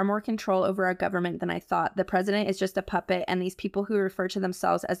have far more control over our government than I thought. The president is just a puppet, and these people who refer to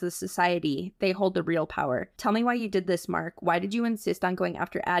themselves as the society, they hold the real power. Tell me why you did this, Mark. Why did you insist on going after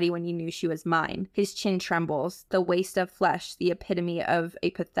after Addie when you knew she was mine. His chin trembles, the waste of flesh, the epitome of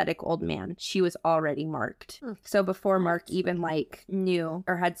a pathetic old man. She was already marked. So before Mark even knew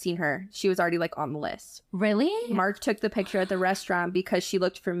or had seen her, she was already on the list. Really? Mark took the picture at the restaurant because she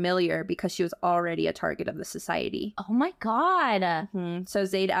looked familiar, because she was already a target of the society. Oh my God. So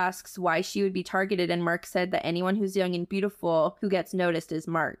Zaid asks why she would be targeted, and Mark said that anyone who's young and beautiful who gets noticed is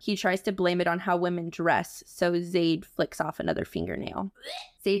Mark. He tries to blame it on how women dress, so Zaid flicks off another fingernail.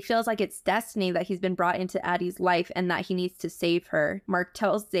 Zaid feels like it's destiny that he's been brought into Addie's life and that he needs to save her. Mark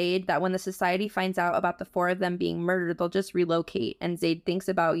tells Zaid that when the society finds out about the 4 of them being murdered, they'll just relocate, and Zaid thinks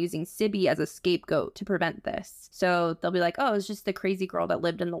about using Sibby as a scapegoat to prevent this. So they'll be like, oh, it's just the crazy girl that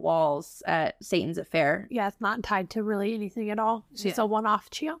lived in the walls at Satan's affair. Yeah, it's not tied to really anything at all. It's just a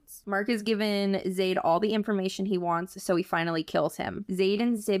one-off chance. Mark has given Zaid all the information he wants, so he finally kills him. Zaid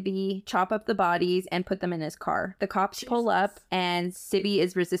and Sibby chop up the bodies and put them in his car. The cops pull up, and Sibby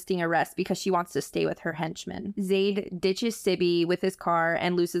is resisting arrest because she wants to stay with her henchmen. Zaid ditches Sibby with his car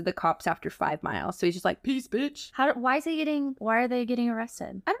and loses the cops after 5 miles. So he's just like, peace, bitch. Why are they getting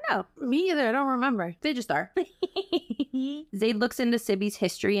arrested? I don't know. Me either. I don't remember. They just are. Zaid looks into Sibby's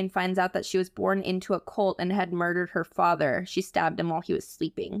history and finds out that she was born into a cult and had murdered her father. She stabbed him while he was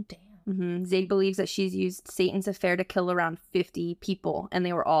sleeping. Damn. Zaid believes that she's used Satan's affair to kill around 50 people, and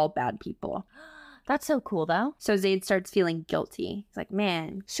they were all bad people. That's so cool, though. So Zaid starts feeling guilty. He's like,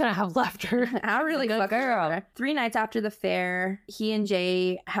 man, Shouldn't have left her. I really Good fucked girl. her. 3 nights after the fair, he and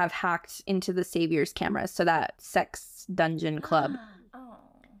Jay have hacked into the Savior's cameras, so that sex dungeon club.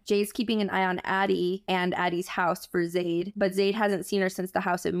 Jay's keeping an eye on Addie and Addie's house for Zaid, but Zaid hasn't seen her since the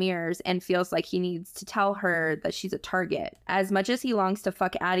House of Mirrors and feels like he needs to tell her that she's a target. As much as he longs to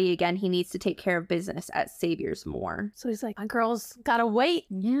fuck Addie again, he needs to take care of business at Savior's more. So he's like, my girl's gotta wait.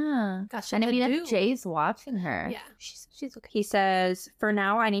 Yeah. Got shit And I to mean, do. if Jay's watching her. Yeah, she's okay. He says, for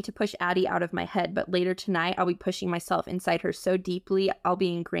now, I need to push Addie out of my head, but later tonight, I'll be pushing myself inside her so deeply, I'll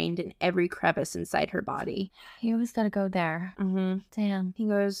be ingrained in every crevice inside her body. You always gotta go there. Damn. He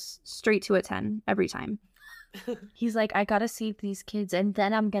goes straight to a 10 every time. He's like, I gotta save these kids, and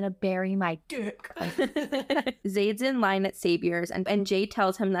then I'm gonna bury my dick. Zaid's in line at Savior's, and Jay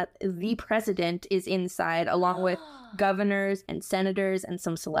tells him that the president is inside, along with governors and senators and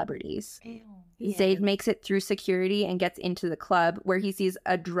some celebrities. Yeah. Zaid makes it through security and gets into the club, where he sees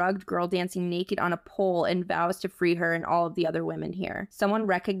a drugged girl dancing naked on a pole and vows to free her and all of the other women here. Someone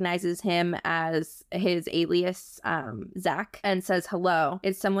recognizes him as his alias, Zach, and says hello.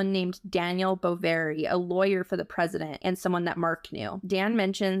 It's someone named Daniel Boveri, a lawyer for the president, and someone that Mark knew. Dan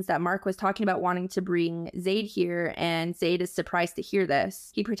mentions that Mark was talking about wanting to bring Zaid here, and Zaid is surprised to hear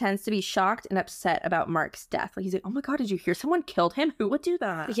this. He pretends to be shocked and upset about Mark's death. He's like, oh my god, did you hear someone killed him? Who would do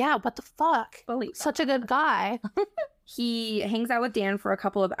that? Yeah, what the fuck? Believe Such a good guy. He hangs out with Dan for a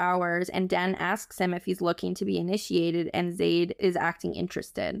couple of hours, and Dan asks him if he's looking to be initiated, and Zaid is acting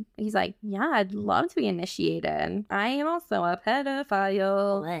interested. He's like, yeah, I'd love to be initiated. I am also a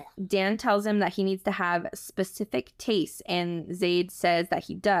pedophile. Dan tells him that he needs to have specific tastes, and Zaid says that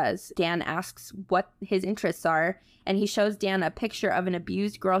he does. Dan asks what his interests are, and he shows Dan a picture of an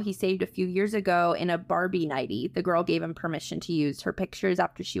abused girl he saved a few years ago in a Barbie nightie. The girl gave him permission to use her pictures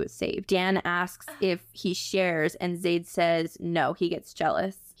after she was saved. Dan asks if he shares, and Zaid says no, he gets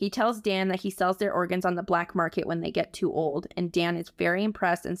jealous. He tells Dan that he sells their organs on the black market when they get too old, and Dan is very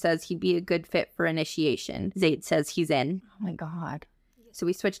impressed and says he'd be a good fit for initiation. Zaid says he's in. Oh my god. So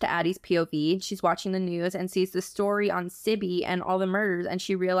we switch to Addie's POV. She's watching the news and sees the story on Sibby and all the murders, and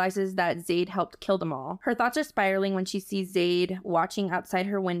she realizes that Zaid helped kill them all. Her thoughts are spiraling when she sees Zaid watching outside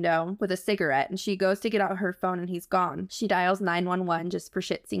her window with a cigarette, and she goes to get out her phone and he's gone. She dials 911 just for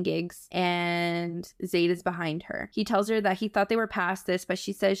shits and gigs, and Zaid is behind her. He tells her that he thought they were past this, but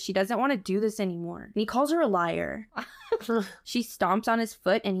she says she doesn't want to do this anymore. And he calls her a liar. She stomps on his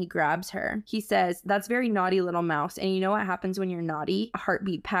foot and he grabs her. He says, that's very naughty, little mouse, and you know what happens when you're naughty? A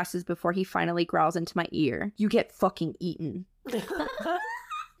heartbeat passes before he finally growls into my ear. You get fucking eaten.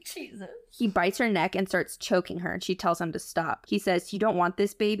 Jesus. He bites her neck and starts choking her, and she tells him to stop. He says, you don't want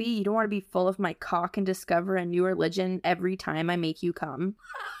this, baby? You don't want to be full of my cock and discover a new religion every time I make you come?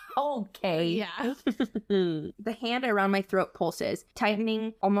 Okay. Yeah. The hand around my throat pulses,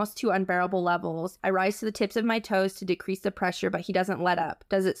 tightening almost to unbearable levels. I rise to the tips of my toes to decrease the pressure, but he doesn't let up.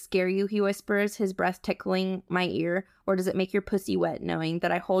 Does it scare you, he whispers, his breath tickling my ear, Or does it make your pussy wet knowing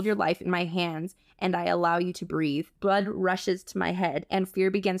that I hold your life in my hands and I allow you to breathe? Blood rushes to my head and fear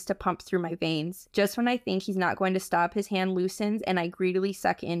begins to pump through my veins. Just when I think he's not going to stop, his hand loosens and I greedily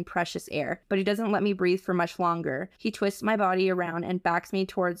suck in precious air. But he doesn't let me breathe for much longer. He twists my body around and backs me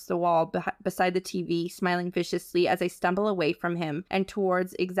towards the wall beside the TV, smiling viciously as I stumble away from him and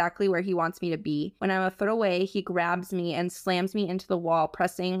towards exactly where he wants me to be. When I'm a foot away, he grabs me and slams me into the wall,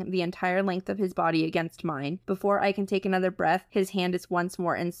 pressing the entire length of his body against mine. Before I can take another breath, his hand is once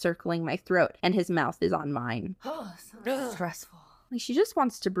more encircling my throat and his mouth is on mine. Oh, so stressful. Like, she just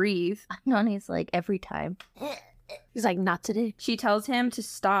wants to breathe. Nani's like every time. He's like, not today. She tells him to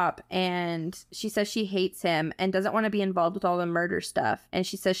stop and she says she hates him and doesn't want to be involved with all the murder stuff. And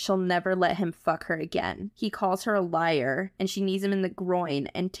she says she'll never let him fuck her again. He calls her a liar and she knees him in the groin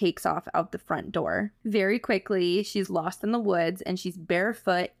and takes off out the front door. Very quickly, she's lost in the woods and she's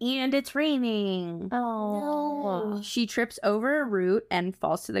barefoot and it's raining. Oh. No. She trips over a root and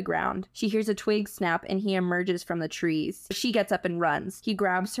falls to the ground. She hears a twig snap and he emerges from the trees. She gets up and runs. He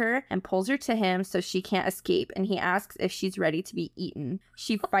grabs her and pulls her to him so she can't escape and he asks if she's ready to be eaten.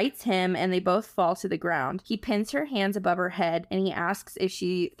 She fights him and they both fall to the ground. He pins her hands above her head and he asks if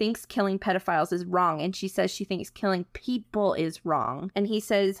she thinks killing pedophiles is wrong and she says she thinks killing people is wrong. And he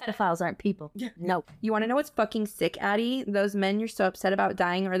says, Pedophiles aren't people. No. you want to know what's fucking sick, Addie? Those men you're so upset about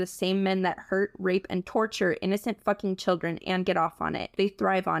dying are the same men that hurt, rape, and torture innocent fucking children and get off on it. They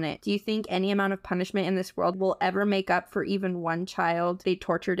thrive on it. Do you think any amount of punishment in this world will ever make up for even one child they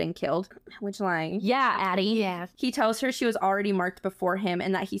tortured and killed? Which line? Yeah, Addie. Yeah. He tells her she was already marked before him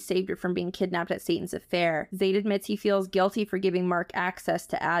and that he saved her from being kidnapped at Satan's affair. Zayd admits he feels guilty for giving Mark access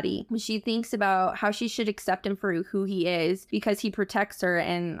to Addie. She thinks about how she should accept him for who he is because he protects her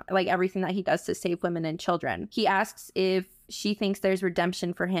and like everything that he does to save women and children. He asks if she thinks there's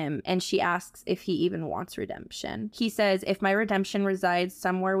redemption for him, and she asks if he even wants redemption. He says, if my redemption resides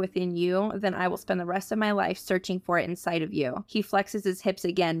somewhere within you, then I will spend the rest of my life searching for it inside of you. He flexes his hips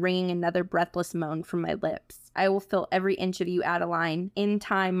again, wringing another breathless moan from my lips. I will fill every inch of you, Adeline. In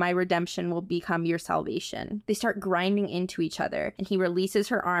time, my redemption will become your salvation. They start grinding into each other, and he releases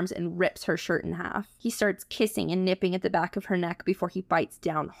her arms and rips her shirt in half. He starts kissing and nipping at the back of her neck before he bites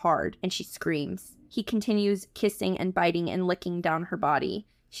down hard, and she screams. He continues kissing and biting and licking down her body.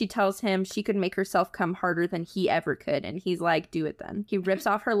 She tells him she could make herself come harder than he ever could, and he's like, do it then. He rips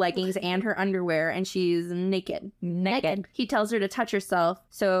off her leggings and her underwear, and she's naked. Naked. He tells her to touch herself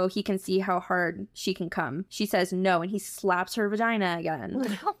so he can see how hard she can come. She says no, and he slaps her vagina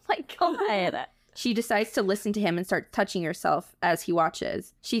again. Oh my god. She decides to listen to him and starts touching herself as he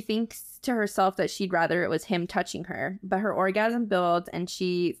watches. She thinks to herself that she'd rather it was him touching her, but her orgasm builds and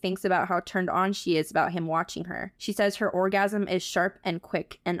she thinks about how turned on she is about him watching her. She says her orgasm is sharp and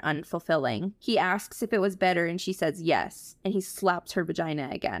quick and unfulfilling. He asks if it was better and she says yes, and he slaps her vagina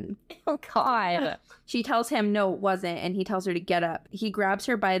again. Oh god. She tells him no, it wasn't, and he tells her to get up. He grabs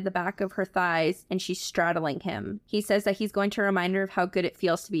her by the back of her thighs and she's straddling him. He says that he's going to remind her of how good it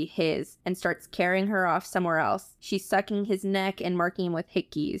feels to be his and starts carrying her off somewhere else. She's sucking his neck and marking him with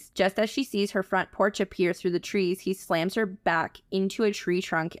hickeys. Just as she sees her front porch appear through the trees, he slams her back into a tree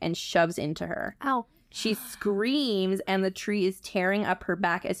trunk and shoves into her. Ow. She screams and the tree is tearing up her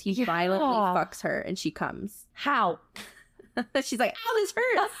back as he violently fucks her and she comes. How? She's like, ow, this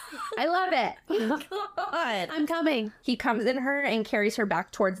hurts. I love it. God. I'm coming. He comes in her and carries her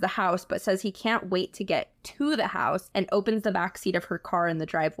back towards the house, but says he can't wait to get to the house and opens the back seat of her car in the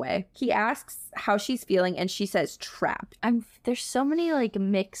driveway. He asks how she's feeling and she says trapped. There's so many like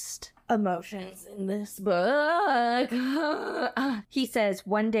mixed emotions in this book. He says,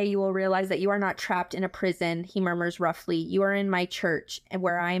 one day you will realize that you are not trapped in a prison. He murmurs roughly, you are in my church and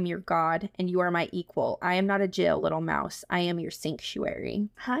where I am your God and you are my equal. I am not a jail, little mouse. I am your sanctuary.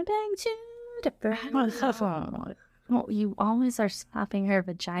 I beg to differ. Oh, you always are slapping her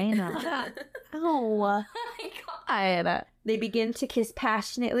vagina. Oh. God. They begin to kiss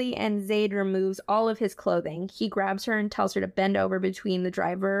passionately and Zayd removes all of his clothing. He grabs her and tells her to bend over between the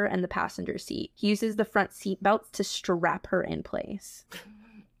driver and the passenger seat. He uses the front seat belts to strap her in place.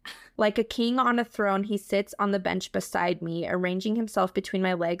 Like a king on a throne, he sits on the bench beside me, arranging himself between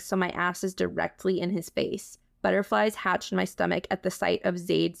my legs so my ass is directly in his face. Butterflies hatch in my stomach at the sight of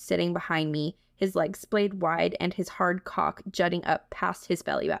Zayd sitting behind me, his legs splayed wide and his hard cock jutting up past his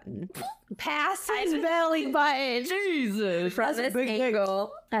belly button. Past his belly button. Jesus. From this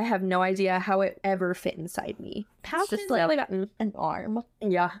angle, I have no idea how it ever fit inside me. Past Just his like belly button. An arm.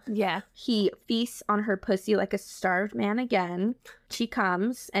 Yeah. Yeah. He feasts on her pussy like a starved man again. She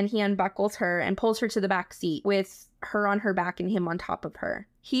comes and he unbuckles her and pulls her to the back seat with her on her back and him on top of her.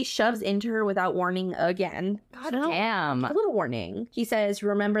 He shoves into her without warning again. God damn. A little warning. He says,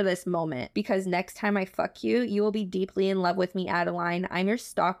 remember this moment, because next time I fuck you, you will be deeply in love with me, Adeline. I'm your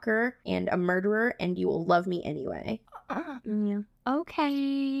stalker and a murderer, and you will love me anyway. Yeah.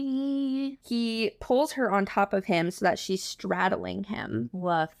 Okay. He pulls her on top of him so that she's straddling him.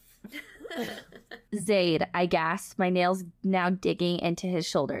 Woof. Zayd, I gasp, my nails now digging into his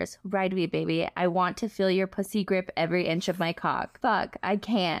shoulders. Ride me, baby. I want to feel your pussy grip every inch of my cock. Fuck, I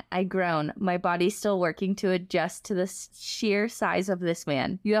can't. I groan. My body's still working to adjust to the sheer size of this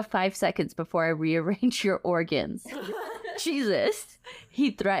man. You have 5 seconds before I rearrange your organs. Jesus.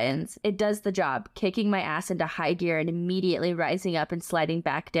 He threatens. It does the job, kicking my ass into high gear and immediately rising up and sliding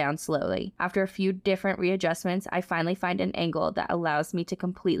back down slowly. After a few different readjustments, I finally find an angle that allows me to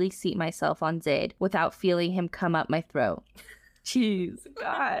completely seat myself on Zayd without feeling him come up my throat. Jeez,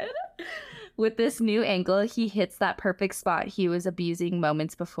 God. With this new angle, he hits that perfect spot he was abusing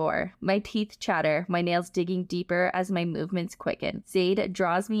moments before. My teeth chatter, my nails digging deeper as my movements quicken. Zayd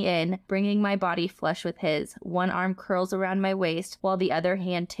draws me in, bringing my body flush with his. One arm curls around my waist, while the other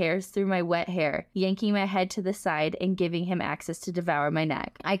hand tears through my wet hair, yanking my head to the side and giving him access to devour my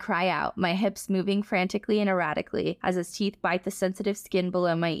neck. I cry out, my hips moving frantically and erratically as his teeth bite the sensitive skin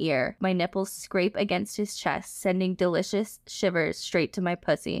below my ear. My nipples scrape against his chest, sending delicious shivers straight to my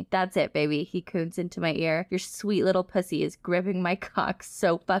pussy. That's it, baby. He coons into my ear. Your sweet little pussy is gripping my cock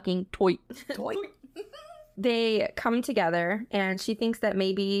so fucking tight. They come together, and she thinks that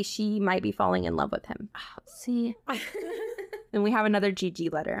maybe she might be falling in love with him. See? Then we have another Gigi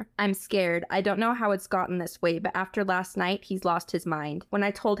letter. I'm scared. I don't know how it's gotten this way, but after last night, he's lost his mind. When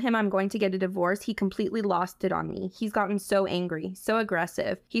I told him I'm going to get a divorce, he completely lost it on me. He's gotten so angry, so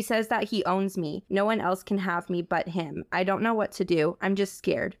aggressive. He says that he owns me. No one else can have me but him. I don't know what to do. I'm just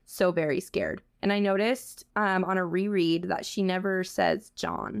scared. So very scared. And I noticed on a reread that she never says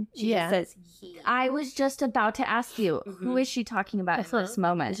John. She just says he. I was just about to ask you, who is she talking about in this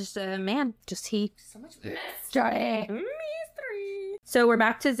moment? It's just a man. Just he. So much mystery. So we're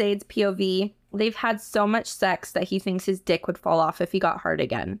back to Zayd's POV. They've had so much sex that he thinks his dick would fall off if he got hard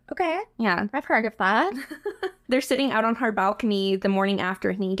again. Okay. Yeah. I've heard of that. They're sitting out on her balcony the morning after,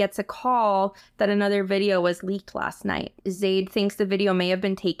 and he gets a call that another video was leaked last night. Zayd thinks the video may have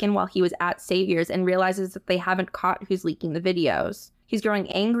been taken while he was at Savior's and realizes that they haven't caught who's leaking the videos. He's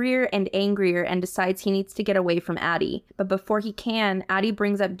growing angrier and decides he needs to get away from Addie. But before he can, Addie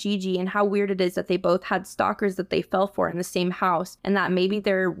brings up Gigi and how weird it is that they both had stalkers that they fell for in the same house, and that maybe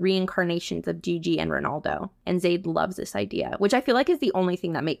they're reincarnations of Gigi and Ronaldo. And Zayd loves this idea, which I feel like is the only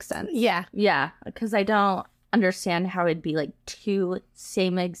thing that makes sense. Yeah. Yeah, because I don't understand how it'd be like two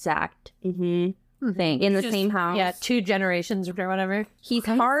same exact things In the same house. Yeah, 2 generations or whatever. He's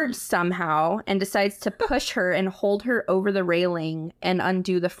hard somehow and decides to push her and hold her over the railing and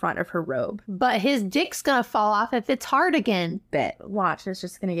undo the front of her robe. But his dick's gonna fall off if it's hard again. bit. Watch, it's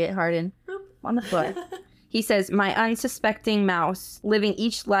just gonna get hardened on the floor. He says, my unsuspecting mouse, living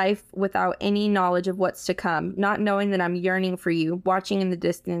each life without any knowledge of what's to come, not knowing that I'm yearning for you, watching in the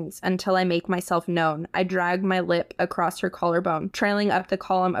distance until I make myself known. I drag my lip across her collarbone, trailing up the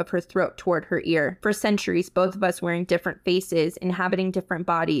column of her throat toward her ear. For centuries, both of us wearing different faces, inhabiting different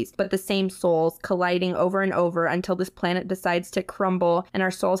bodies, but the same souls, colliding over and over until this planet decides to crumble and our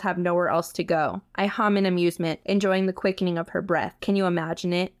souls have nowhere else to go. I hum in amusement, enjoying the quickening of her breath. Can you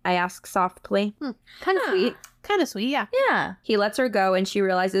imagine it? I ask softly. Kind of sweet. Kind of sweet, yeah. Yeah. He lets her go and she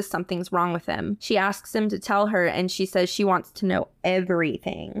realizes something's wrong with him. She asks him to tell her and she says she wants to know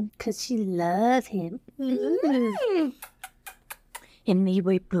everything. Because she loves him. And me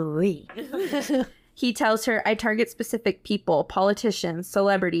way boy. He tells her, I target specific people, politicians,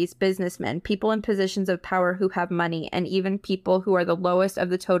 celebrities, businessmen, people in positions of power who have money, and even people who are the lowest of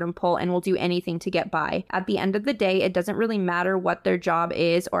the totem pole and will do anything to get by. At the end of the day, it doesn't really matter what their job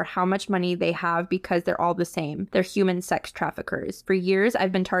is or how much money they have because they're all the same. They're human sex traffickers. For years,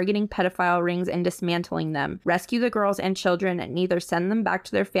 I've been targeting pedophile rings and dismantling them. Rescue the girls and children and either send them back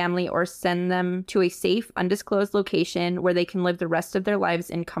to their family or send them to a safe, undisclosed location where they can live the rest of their lives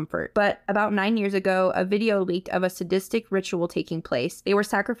in comfort. But about 9 years ago, a video leaked of a sadistic ritual taking place. They were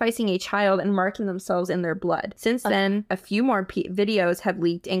sacrificing a child and marking themselves in their blood. Since then, a few more videos have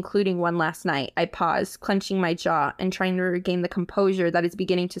leaked, including one last night. I pause, clenching my jaw and trying to regain the composure that is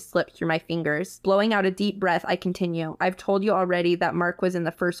beginning to slip through my fingers. Blowing out a deep breath, I continue. I've told you already that Mark was in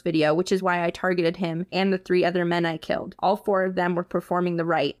the first video, which is why I targeted him and the 3 other men I killed. All 4 of them were performing the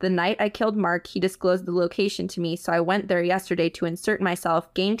rite. The night I killed Mark, he disclosed the location to me, so I went there yesterday to insert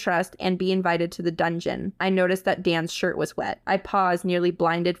myself, gain trust, and be invited to the the dungeon. I noticed that Dan's shirt was wet. I paused, nearly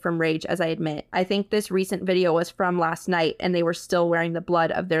blinded from rage as I admit. I think this recent video was from last night and they were still wearing the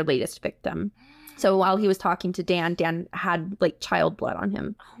blood of their latest victim. So while he was talking to Dan, Dan had like child blood on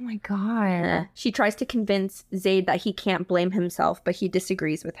him. Oh my God. She tries to convince Zaid that he can't blame himself, but he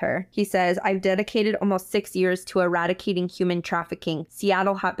disagrees with her. He says, I've dedicated almost 6 years to eradicating human trafficking.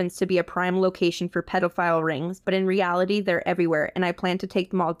 Seattle happens to be a prime location for pedophile rings, but in reality, they're everywhere, and I plan to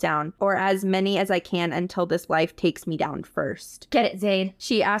take them all down, or as many as I can until this life takes me down first. Get it, Zaid.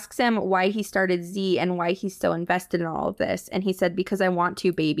 She asks him why he started Z and why he's so invested in all of this, and he said, because I want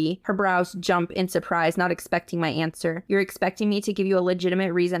to, baby. Her brows jump in surprise, not expecting my answer. You're expecting me to give you a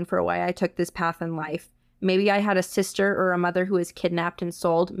legitimate reason for why I took this path in life. Maybe I had a sister or a mother who was kidnapped and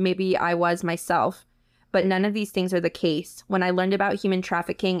sold. Maybe I was myself. But none of these things are the case. When I learned about human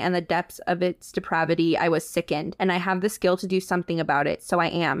trafficking and the depths of its depravity, I was sickened, and I have the skill to do something about it, so I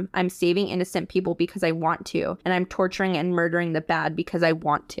am. I'm saving innocent people because I want to, and I'm torturing and murdering the bad because I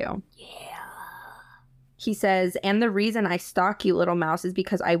want to. Yeah. He says, and the reason I stalk you, little mouse, is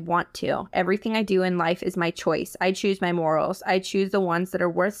because I want to. Everything I do in life is my choice. I choose my morals. I choose the ones that are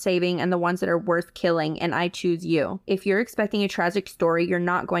worth saving and the ones that are worth killing, and I choose you. If you're expecting a tragic story, you're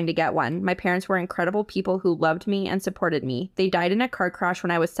not going to get one. My parents were incredible people who loved me and supported me. They died in a car crash when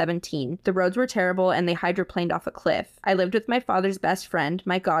I was 17. The roads were terrible and they hydroplaned off a cliff. I lived with my father's best friend,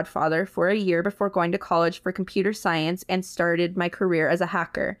 my godfather, for a year before going to college for computer science and started my career as a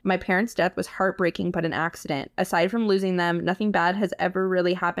hacker. My parents' death was heartbreaking but an accident. Aside from losing them, nothing bad has ever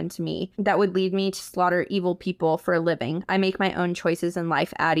really happened to me that would lead me to slaughter evil people for a living. I make my own choices in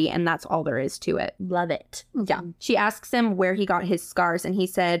life, Addie, and that's all there is to it. Love it. Yeah. She asks him where he got his scars, and he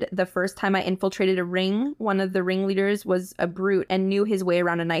said, the first time I infiltrated a ring, one of the ringleaders was a brute and knew his way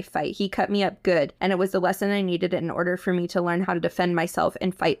around a knife fight. He cut me up good, and it was the lesson I needed in order for me to learn how to defend myself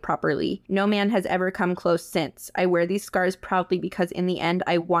and fight properly. No man has ever come close since. I wear these scars proudly because in the end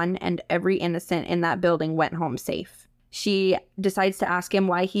I won, and every innocent in that building went home safe. She decides to ask him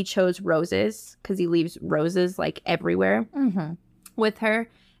why he chose roses, because he leaves roses like everywhere with her.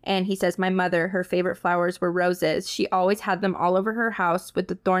 And he says, my mother, her favorite flowers were roses. She always had them all over her house with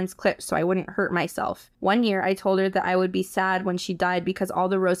the thorns clipped so I wouldn't hurt myself. One year I told her that I would be sad when she died because all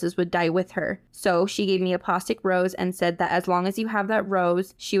the roses would die with her. So she gave me a plastic rose and said that as long as you have that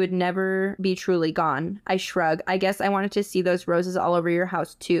rose, she would never be truly gone. I shrug. I guess I wanted to see those roses all over your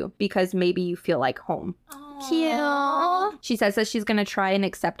house too, because maybe you feel like home. Cute. She says that she's going to try and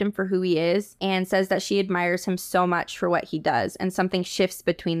accept him for who he is and says that she admires him so much for what he does, and something shifts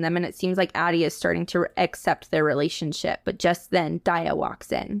between them and it seems like Addie is starting to accept their relationship. But just then, Daya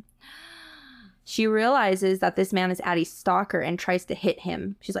walks in. She realizes that this man is Addie's stalker and tries to hit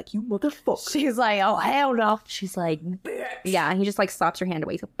him. She's like, you motherfucker. She's like, oh, hell no. She's like, bitch. Yeah, and he just like slaps her hand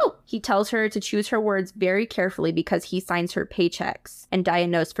away. So, boom. He tells her to choose her words very carefully because he signs her paychecks. And Daya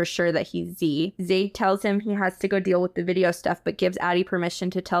knows for sure that he's Z. Zaid tells him he has to go deal with the video stuff, but gives Addie permission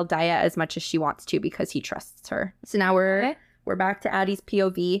to tell Daya as much as she wants to because he trusts her. So now we're back to Addie's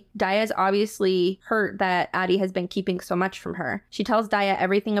POV. Daya's obviously hurt that Addie has been keeping so much from her. She tells Daya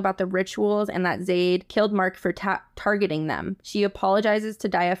everything about the rituals and that Zaid killed Mark for targeting them. She apologizes to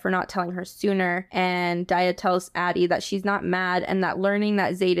Daya for not telling her sooner, and Daya tells Addie that she's not mad and that learning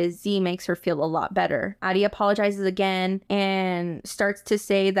that Zaid is Z makes her feel a lot better. Addie apologizes again and starts to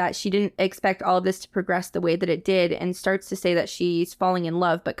say that she didn't expect all of this to progress the way that it did, and starts to say that she's falling in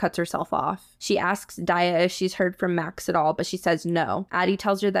love but cuts herself off. She asks Daya if she's heard from Max at all, but she says no. Addie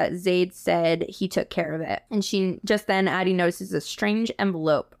tells her that Zaid said he took care of it. And then Addie notices a strange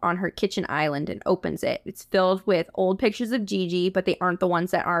envelope on her kitchen island and opens it. It's filled with old pictures of Gigi, but they aren't the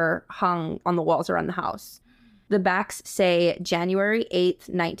ones that are hung on the walls around the house. The backs say January 8th,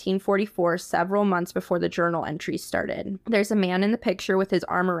 1944, several months before the journal entries started. There's a man in the picture with his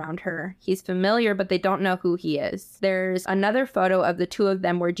arm around her. He's familiar, but they don't know who he is. There's another photo of the two of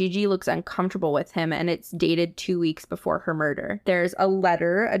them where Gigi looks uncomfortable with him, and it's dated 2 weeks before her murder. There's a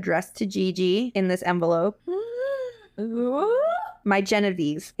letter addressed to Gigi in this envelope. My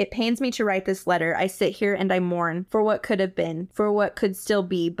Genevieve, it pains me to write this letter. I sit here and I mourn for what could have been, for what could still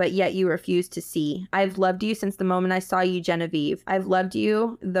be, but yet you refuse to see. I've loved you since the moment I saw you, Genevieve. I've loved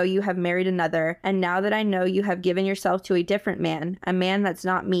you, though you have married another, and now that I know you have given yourself to a different man, a man that's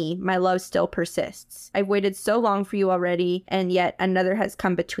not me, my love still persists. I've waited so long for you already, and yet another has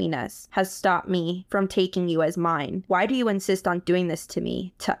come between us, has stopped me from taking you as mine. Why do you insist on doing this to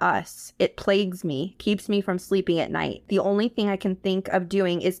me, to us? It plagues me, keeps me from sleeping at night. The only thing I can can think of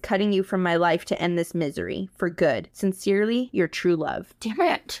doing is cutting you from my life to end this misery for good. Sincerely, your true love. Damn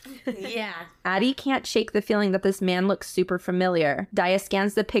it. Yeah. Addie can't shake the feeling that this man looks super familiar. Daya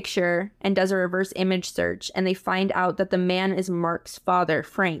scans the picture and does a reverse image search, and they find out that the man is Mark's father,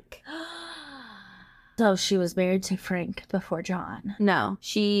 Frank. So she was married to Frank before John. No,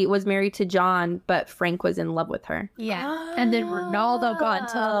 she was married to John, but Frank was in love with her. Yeah. And then Ronaldo got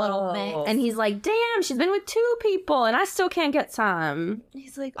into a little mix. And he's like, damn, she's been with 2 people and I still can't get some.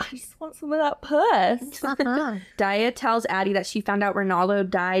 He's like, I just want some of that puss. Daya tells Addie that she found out Ronaldo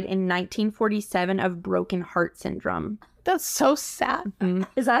died in 1947 of broken heart syndrome. That's so sad.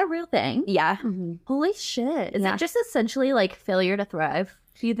 Is that a real thing? Yeah. Holy shit. Is Yeah. it just essentially like failure to thrive?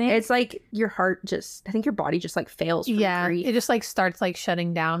 Do you think? It's like your heart just, I think your body just like fails from Yeah. grief. It just like starts like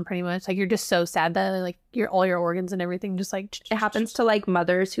shutting down pretty much. Like you're just so sad that like all your organs and everything just like. It happens to like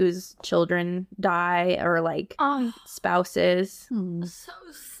mothers whose children die or like spouses. so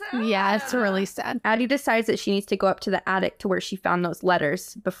sad. Yeah, it's really sad. Addie decides that she needs to go up to the attic to where she found those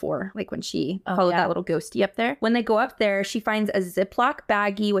letters before, like when she followed that little ghosty up there. When they go up there, she finds a Ziploc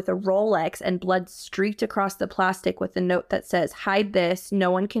baggie with a Rolex and blood streaked across the plastic with a note that says, hide this,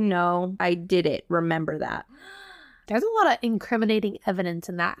 no one can know. I did it. Remember that. There's a lot of incriminating evidence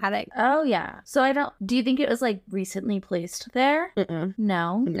in that attic. Oh, yeah. So do you think it was like recently placed there? Mm-mm.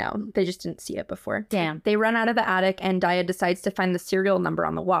 No. No, they just didn't see it before. Damn. They run out of the attic and Daya decides to find the serial number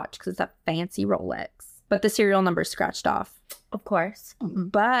on the watch because it's that fancy Rolex. But the serial number's scratched off. Of course.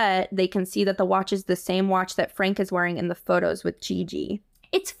 But they can see that the watch is the same watch that Frank is wearing in the photos with Gigi.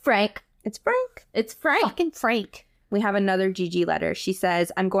 It's Frank. It's Frank. It's Frank. Fucking Frank. We have another Gigi letter. She says,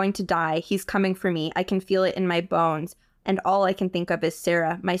 I'm going to die. He's coming for me. I can feel it in my bones. And all I can think of is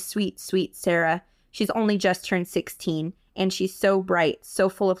Sarah, my sweet, sweet Sarah. She's only just turned 16. And she's so bright, so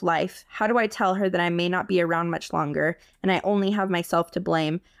full of life. How do I tell her that I may not be around much longer? And I only have myself to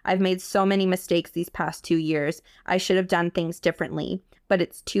blame. I've made so many mistakes these past 2 years. I should have done things differently. But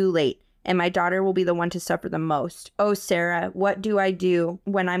it's too late. And my daughter will be the one to suffer the most. Oh, Sarah, what do I do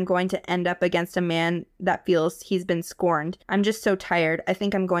when I'm going to end up against a man that feels he's been scorned? I'm just so tired. I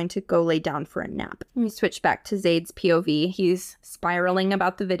think I'm going to go lay down for a nap. We switch back to Zaid's POV. He's spiraling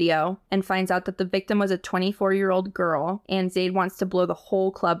about the video and finds out that the victim was a 24-year-old girl, and Zaid wants to blow the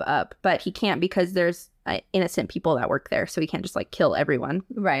whole club up, but he can't because there's innocent people that work there, so he can't just like kill everyone.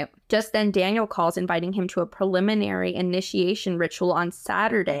 Right. Just then Daniel calls inviting him to a preliminary initiation ritual on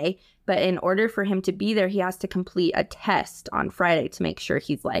Saturday, but in order for him to be there, he has to complete a test on Friday to make sure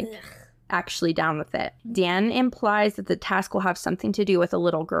he's like actually down with it. Dan implies that the task will have something to do with a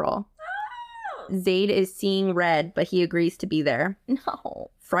little girl. Zaid is seeing red, but he agrees to be there.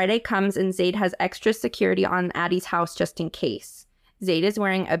 No. Friday comes and Zaid has extra security on Addie's house just in case. Zaid is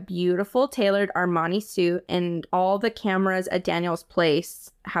wearing a beautiful tailored Armani suit, and all the cameras at Daniel's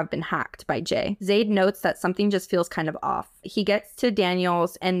place have been hacked by Jay. Zaid notes that something just feels kind of off. He gets to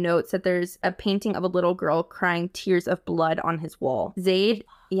Daniel's and notes that there's a painting of a little girl crying tears of blood on his wall. Zaid,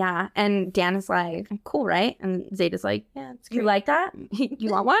 yeah, and Dan is like, cool, right? And Zaid is like, yeah, it's You like that? you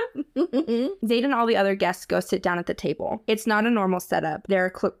want one? Zaid and all the other guests go sit down at the table. It's not a normal setup. There are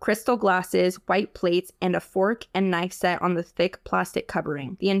crystal glasses, white plates, and a fork and knife set on the thick plastic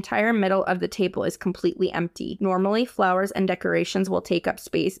covering. The entire middle of the table is completely empty. Normally, flowers and decorations will take up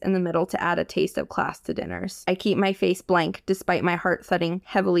space in the middle to add a taste of class to dinners. I keep my face blank, despite my heart thudding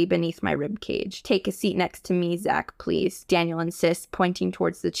heavily beneath my rib cage. Take a seat next to me, Zach, please. Daniel insists, pointing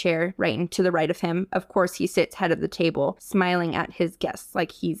towards the chair right and to the right of him. Of course, he sits head of the table, smiling at his guests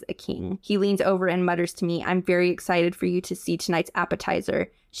like he's a king. He leans over and mutters to me, I'm very excited for you to see tonight's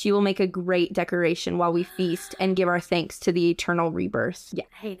appetizer. She will make a great decoration while we feast and give our thanks to the eternal rebirth. Yeah,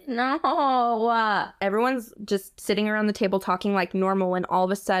 I hate it. No. Everyone's just sitting around the table talking like normal when all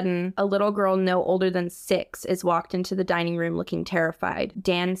of a sudden a little girl no older than 6 is walked into the dining room looking terrified.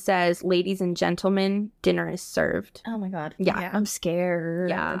 Dan says, ladies and gentlemen, dinner is served. Oh my God. Yeah. I'm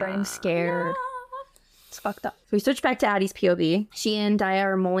scared. Yeah. I'm scared. It's fucked up. So we switch back to Addie's POV. She and Daya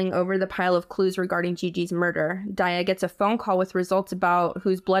are mulling over the pile of clues regarding Gigi's murder. Daya gets a phone call with results about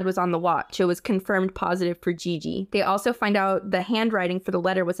whose blood was on the watch. It was confirmed positive for Gigi. They also find out the handwriting for the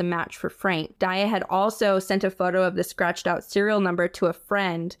letter was a match for Frank. Daya had also sent a photo of the scratched out serial number to a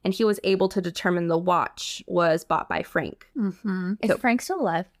friend, and he was able to determine the watch was bought by Frank. Mm-hmm. Is Frank still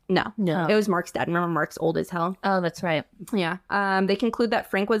alive? No. It was Mark's dad. Remember, Mark's old as hell. Oh, that's right. Yeah. They conclude that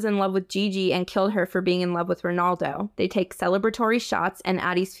Frank was in love with Gigi and killed her for being in love with Ronaldo. They take celebratory shots, and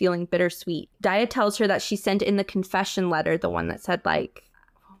Addie's feeling bittersweet. Daya tells her that she sent in the confession letter, the one that said, like,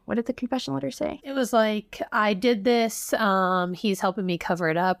 what did the confession letter say? It was like, I did this. He's helping me cover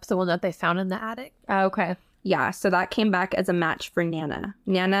it up. The one that they found in the attic. Oh, okay. Yeah, so that came back as a match for Nana.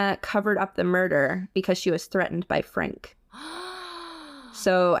 Nana covered up the murder because she was threatened by Frank.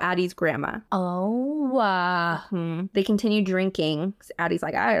 So Addie's grandma. They continue drinking. Addie's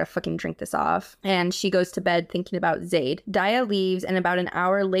like, I gotta fucking drink this off. And she goes to bed thinking about Zaid. Daya leaves, and about an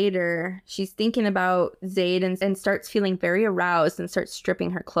hour later, she's thinking about Zaid and starts feeling very aroused and starts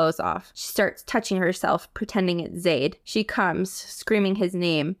stripping her clothes off. She starts touching herself, pretending it's Zaid. She comes, screaming his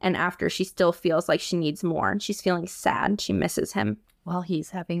name, and after, she still feels like she needs more. She's feeling sad. She misses him. Well,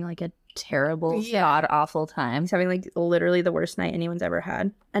 he's having like a terrible, god-awful time. He's having like literally the worst night anyone's ever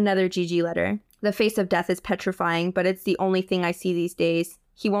had. Another Gigi letter. The face of death is petrifying, but it's the only thing I see these days.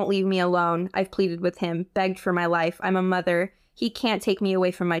 He won't leave me alone. I've pleaded with him, begged for my life. I'm a mother. He can't take me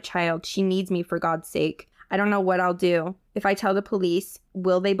away from my child. She needs me for God's sake. I don't know what I'll do. If I tell the police,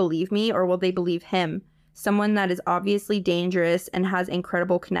 will they believe me or will they believe him? Someone that is obviously dangerous and has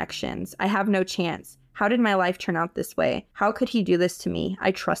incredible connections. I have no chance. How did my life turn out this way? How could he do this to me?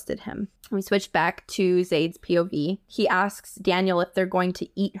 I trusted him. We switch back to Zaid's POV. He asks Daniel if they're going to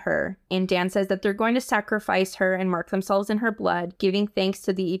eat her, and Dan says that they're going to sacrifice her and mark themselves in her blood, giving thanks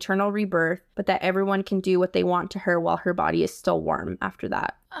to the eternal rebirth, but that everyone can do what they want to her while her body is still warm after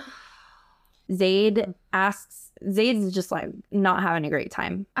that. Zaid is just like not having a great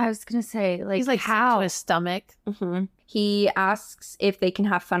time. I was gonna say, like, he's like how to his stomach. He asks if they can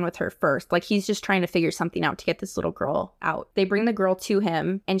have fun with her first. Like, he's just trying to figure something out to get this little girl out. They bring the girl to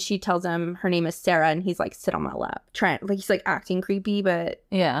him, and she tells him her name is Sarah, and he's like, sit on my lap. He's like acting creepy, but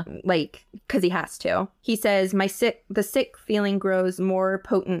yeah, like, because he has to. He says, the sick feeling grows more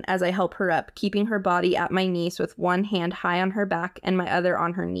potent as I help her up, keeping her body at my knees with one hand high on her back and my other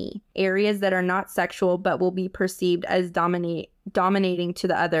on her knee. Areas that are not sexual but will be perceived as dominating to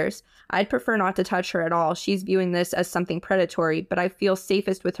the others. I'd prefer not to touch her at all. She's viewing this as something predatory, but I feel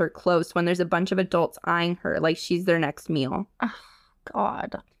safest with her close when there's a bunch of adults eyeing her like she's their next meal. Oh,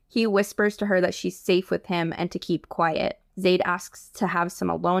 God. He whispers to her that she's safe with him and to keep quiet. Zaid asks to have some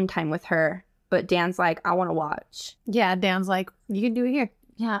alone time with her, but Dan's like, I want to watch. Yeah, Dan's like, you can do it here.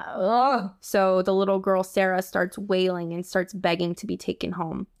 Yeah. Ugh. So the little girl, Sarah, starts wailing and starts begging to be taken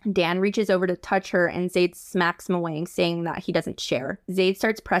home. Dan reaches over to touch her, and Zaid smacks him away, saying that he doesn't share. Zaid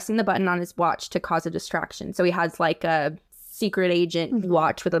starts pressing the button on his watch to cause a distraction. So he has like a secret agent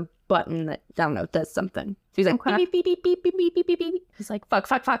watch with a button that, I don't know, does something. So he's like, beep, beep, beep, beep, beep, beep, beep, beep, beep. He's like, fuck.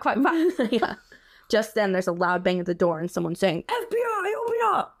 Yeah. Just then, there's a loud bang at the door and someone saying, FBI, open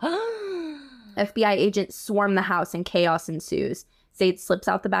up! FBI agents swarm the house and chaos ensues. Zaid slips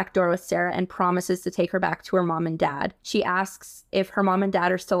out the back door with Sarah and promises to take her back to her mom and dad. She asks if her mom and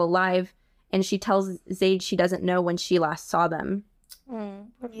dad are still alive, and she tells Zaid she doesn't know when she last saw them.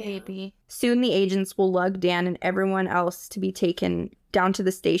 Baby. Soon the agents will lug Dan and everyone else to be taken down to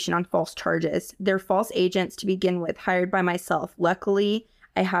the station on false charges. They're false agents to begin with, hired by myself. Luckily,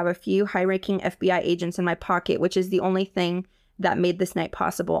 I have a few high-ranking FBI agents in my pocket, which is the only thing that made this night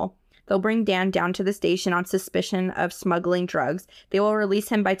possible. They'll bring Dan down to the station on suspicion of smuggling drugs. They will release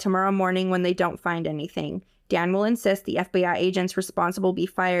him by tomorrow morning when they don't find anything. Dan will insist the FBI agents responsible be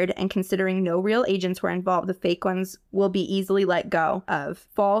fired, and considering no real agents were involved, the fake ones will be easily let go of.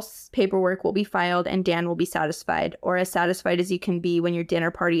 False paperwork will be filed, and Dan will be satisfied, or as satisfied as you can be when your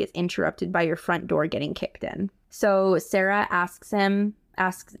dinner party is interrupted by your front door getting kicked in. So Sarah asks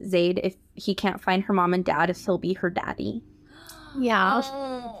Zaid if he can't find her mom and dad, if he'll be her daddy. Yeah.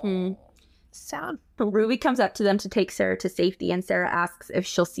 Sad. Ruby comes up to them to take Sarah to safety, and Sarah asks if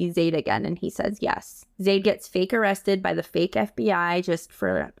she'll see Zaid again, and he says yes. Zaid gets fake arrested by the fake FBI just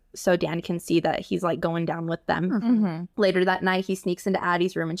so Dan can see that he's like going down with them. Later that night, he sneaks into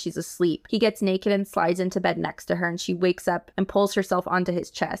Addie's room and she's asleep. He gets naked and slides into bed next to her, and she wakes up and pulls herself onto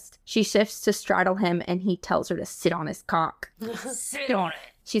his chest. She shifts to straddle him, and he tells her to sit on his cock. Sit on it.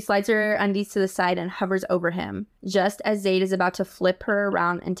 She slides her undies to the side and hovers over him. Just as Zaid is about to flip her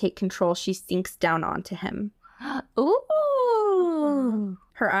around and take control, she sinks down onto him. Ooh.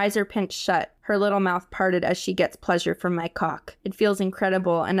 Her eyes are pinched shut, her little mouth parted as she gets pleasure from my cock. It feels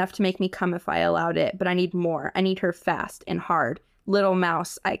incredible, enough to make me come if I allowed it, but I need more. I need her fast and hard. Little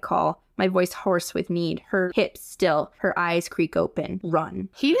mouse, I call, my voice hoarse with need. Her hips still, her eyes creak open. Run.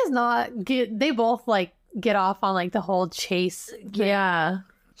 He does not get, they both like get off on like the whole chase. Yeah.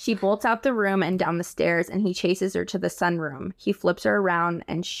 She bolts out the room and down the stairs, and he chases her to the sunroom. He flips her around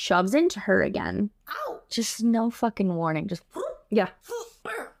and shoves into her again. Ow! Just no fucking warning. Just yeah.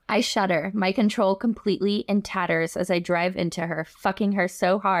 I shudder, my control completely in tatters as I drive into her, fucking her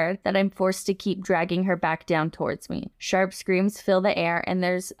so hard that I'm forced to keep dragging her back down towards me. Sharp screams fill the air, and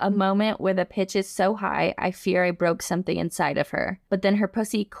there's a moment where the pitch is so high I fear I broke something inside of her. But then her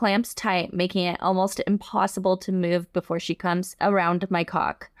pussy clamps tight, making it almost impossible to move before she comes around my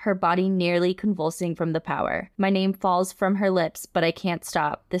cock, her body nearly convulsing from the power. My name falls from her lips, but I can't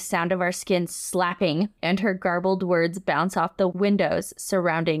stop. The sound of our skin slapping and her garbled words bounce off the windows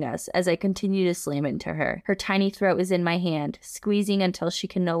surrounding us as I continue to slam into her. Her tiny throat is in my hand, squeezing until she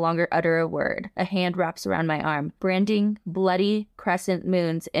can no longer utter a word. A hand wraps around my arm, branding bloody crescent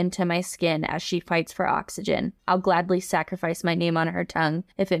moons into my skin as she fights for oxygen. I'll gladly sacrifice my name on her tongue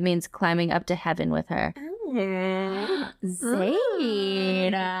if it means climbing up to heaven with her.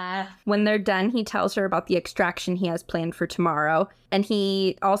 Zayd. When they're done, he tells her about the extraction he has planned for tomorrow. And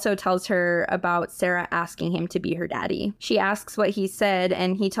he also tells her about Sarah asking him to be her daddy. She asks what he said,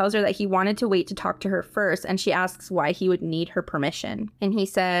 and he tells her that he wanted to wait to talk to her first, and she asks why he would need her permission. And he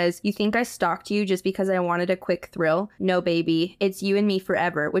says, "You think I stalked you just because I wanted a quick thrill? No, baby. It's you and me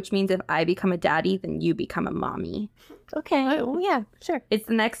forever, which means if I become a daddy, then you become a mommy." Okay. Oh, yeah, sure. It's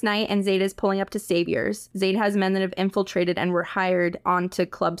the next night, and Zayd is pulling up to Savior's. Zayd has men that have infiltrated and were hired onto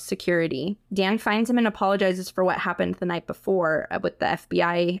club security. Dan finds him and apologizes for what happened the night before with the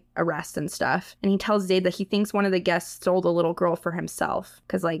FBI arrest and stuff. And he tells Zayd that he thinks one of the guests stole the little girl for himself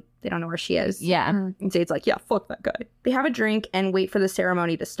because, like, they don't know where she is. Yeah. And Zayd's like, yeah, fuck that guy. They have a drink and wait for the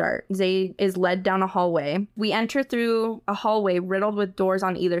ceremony to start. Zayd is led down a hallway. We enter through a hallway riddled with doors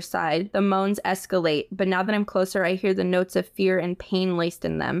on either side. The moans escalate, but now that I'm closer, I hear the notes of fear and pain laced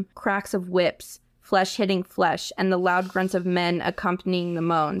in them. Cracks of whips, flesh hitting flesh, and the loud grunts of men accompanying the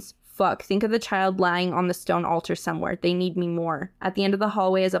moans. Fuck, think of the child lying on the stone altar somewhere. They need me more. At the end of the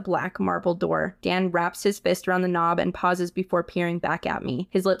hallway is a black marble door. Dan wraps his fist around the knob and pauses before peering back at me,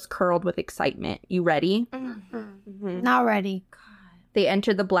 his lips curled with excitement. You ready? Not ready. They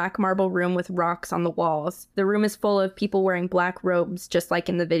enter the black marble room with rocks on the walls. The room is full of people wearing black robes, just like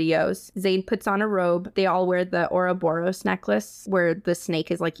in the videos. Zayd puts on a robe. They all wear the Ouroboros necklace, where the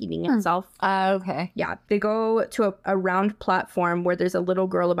snake is like eating itself. Okay. Yeah. They go to a round platform where there's a little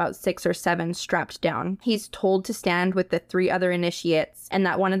girl about 6 or 7 strapped down. He's told to stand with the 3 other initiates, and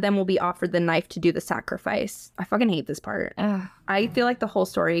that one of them will be offered the knife to do the sacrifice. I fucking hate this part. I feel like the whole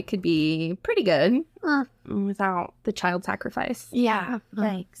story could be pretty good without the child sacrifice. Yeah.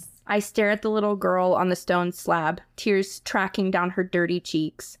 Thanks. I stare at the little girl on the stone slab, tears tracking down her dirty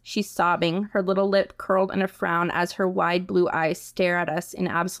cheeks. She's sobbing, her little lip curled in a frown as her wide blue eyes stare at us in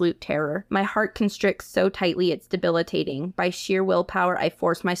absolute terror. My heart constricts so tightly it's debilitating. By sheer willpower, I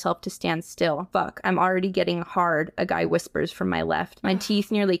force myself to stand still. Fuck, I'm already getting hard, a guy whispers from my left. My teeth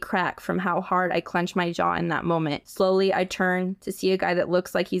nearly crack from how hard I clench my jaw in that moment. Slowly, I turn to see a guy that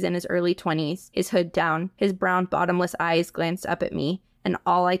looks like he's in his early 20s, his hood down, his brown bottomless eyes glance up at me. And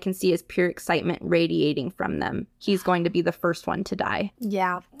all I can see is pure excitement radiating from them. He's going to be the first one to die.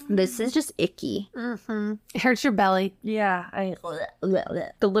 Yeah. This is just icky. It hurts your belly. Yeah.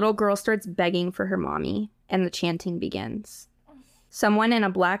 The little girl starts begging for her mommy, and the chanting begins. Someone in a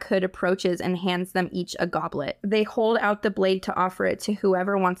black hood approaches and hands them each a goblet. They hold out the blade to offer it to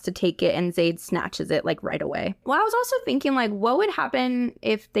whoever wants to take it, and Zayd snatches it, like, right away. Well, I was also thinking, like, what would happen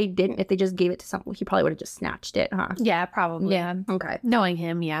if they didn't, if they just gave it to someone? He probably would have just snatched it, huh? Yeah, probably. Yeah. Okay. Knowing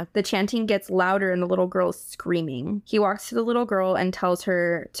him, yeah. The chanting gets louder and the little girl is screaming. He walks to the little girl and tells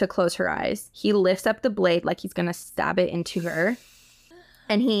her to close her eyes. He lifts up the blade like he's gonna stab it into her.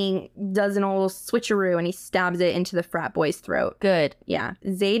 And he does an old switcheroo and he stabs it into the frat boy's throat. Good. Yeah.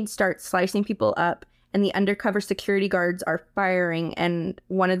 Zayd starts slicing people up, and the undercover security guards are firing, and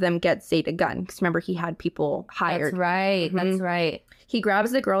one of them gets Zayd a gun. Because remember, he had people hired. That's right. That's right. He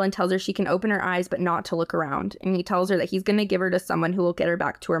grabs the girl and tells her she can open her eyes but not to look around. And he tells her that he's going to give her to someone who will get her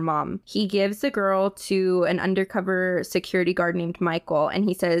back to her mom. He gives the girl to an undercover security guard named Michael, and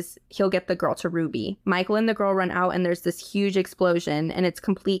he says he'll get the girl to Ruby. Michael and the girl run out, and there's this huge explosion, and it's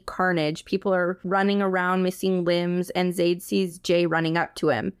complete carnage. People are running around, missing limbs, and Zayd sees Jay running up to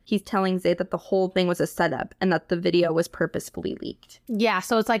him. He's telling Zayd that the whole thing was a setup and that the video was purposefully leaked. Yeah,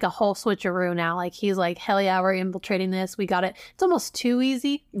 so it's like a whole switcheroo now. Like, he's like, hell yeah, we're infiltrating this. We got it. It's almost too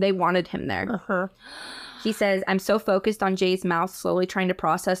easy. They wanted him there. He says, I'm so focused on Jay's mouth, slowly trying to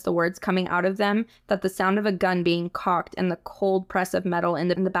process the words coming out of them, that the sound of a gun being cocked and the cold press of metal in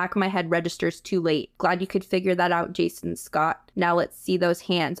the back of my head registers too late. Glad you could figure that out, Jason Scott. Now let's see those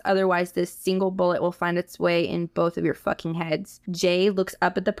hands. Otherwise, this single bullet will find its way in both of your fucking heads. Jay looks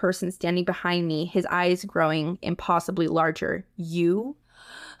up at the person standing behind me, his eyes growing impossibly larger. You?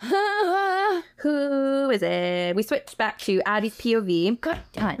 Who is it? We switch back to Addie's POV. God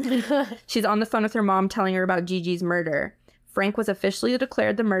damn it. She's on the phone with her mom telling her about Gigi's murder. Frank was officially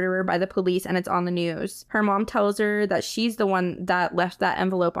declared the murderer by the police and it's on the news. Her mom tells her that she's the one that left that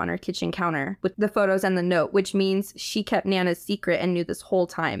envelope on her kitchen counter with the photos and the note, which means she kept Nana's secret and knew this whole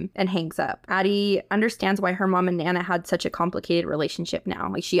time, and hangs up. Addie understands why her mom and Nana had such a complicated relationship now.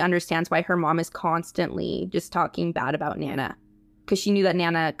 Like, she understands why her mom is constantly just talking bad about Nana. Because she knew that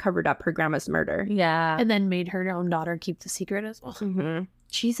Nana covered up her grandma's murder. Yeah. And then made her own daughter keep the secret as well. Mm-hmm.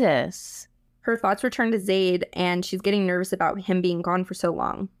 Jesus. Her thoughts return to Zaid, and she's getting nervous about him being gone for so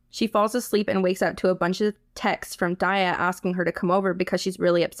long. She falls asleep and wakes up to a bunch of texts from Daya asking her to come over because she's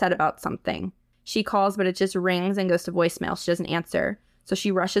really upset about something. She calls, but it just rings and goes to voicemail. She doesn't answer. So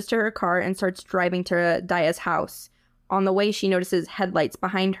she rushes to her car and starts driving to Daya's house. On the way, she notices headlights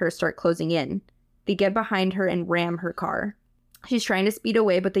behind her start closing in. They get behind her and ram her car. She's trying to speed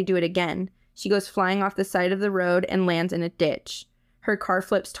away, but they do it again. She goes flying off the side of the road and lands in a ditch. Her car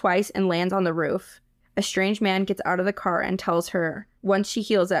flips twice and lands on the roof. A strange man gets out of the car and tells her, once she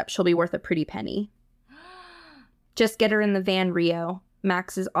heals up, she'll be worth a pretty penny. Just get her in the van, Rio.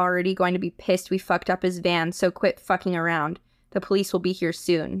 Max is already going to be pissed we fucked up his van, so quit fucking around. The police will be here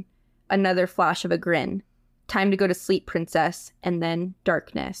soon. Another flash of a grin. Time to go to sleep, princess. And then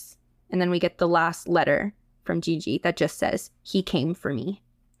darkness. And then we get the last letter from Gigi that just says, he came for me.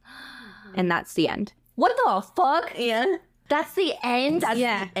 And that's the end. What the fuck? Yeah. That's the end? That's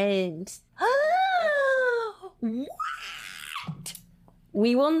the end. What?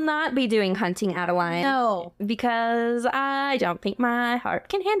 We will not be doing Hunting Adeline. No. Because I don't think my heart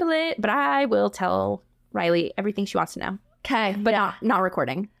can handle it. But I will tell Riley everything she wants to know. Okay. But not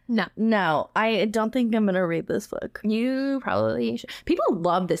recording. No, I don't think I'm going to read this book. You probably should. People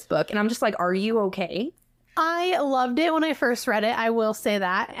love this book. And I'm just like, are you okay? I loved it when I first read it. I will say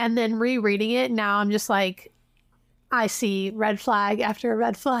that. And then rereading it, now I'm just like, I see red flag after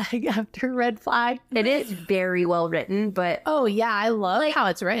red flag after red flag. It is very well written, but... Oh, yeah. I love how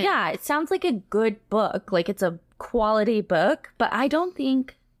it's written. Yeah, it sounds like a good book. Like, it's a quality book. But I don't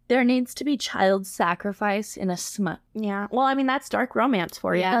think there needs to be child sacrifice in a smut. Yeah. Well, I mean, that's dark romance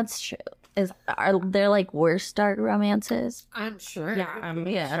for you. That's true. Are there, like, worse dark romances? I'm sure.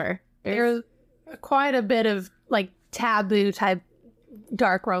 Yeah, sure. There's quite a bit of, like, taboo type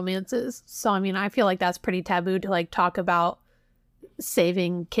dark romances. So, I mean, I feel like that's pretty taboo to, like, talk about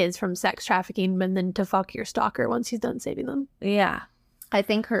saving kids from sex trafficking and then to fuck your stalker once he's done saving them. Yeah. I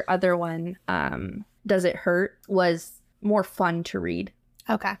think her other one, Does It Hurt, was more fun to read.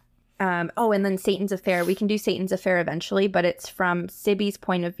 Okay. And then Satan's Affair. We can do Satan's Affair eventually, but it's from Sibby's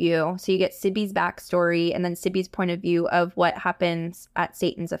point of view. So you get Sibby's backstory and then Sibby's point of view of what happens at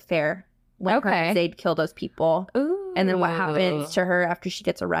Satan's Affair when her and Zaid kill those people. Ooh. And then what happens to her after she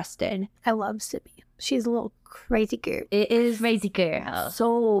gets arrested. I love Sibby. She's a little crazy girl. It is Crazy girl.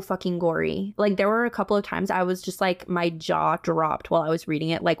 so fucking gory. Like, there were a couple of times I was just like, my jaw dropped while I was reading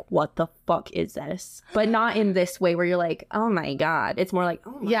it. Like, what the fuck is this? But not in this way where you're like, oh my God. It's more like,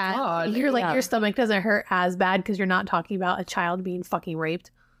 oh my God. You're like, your stomach doesn't hurt as bad because you're not talking about a child being fucking raped.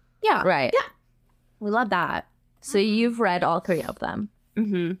 Yeah. Right. Yeah. We love that. So you've read all three of them.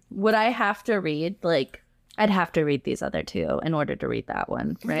 Mm-hmm. Would I have to read, like, I'd have to read these other two in order to read that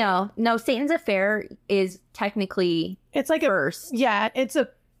one, right? No, Satan's Affair is technically It's like first. it's a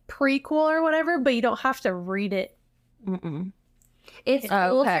prequel or whatever, but you don't have to read it. Mm-mm. It's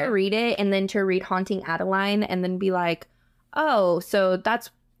cool to read it and then to read Haunting Adeline and then be like, oh, so that's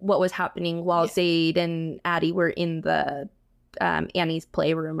what was happening while Zaid and Addie were in the Annie's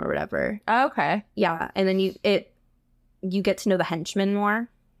playroom or whatever. Okay. Yeah, and then you get to know the henchmen more.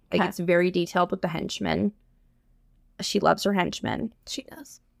 Like, it's very detailed with the henchmen. She loves her henchmen. She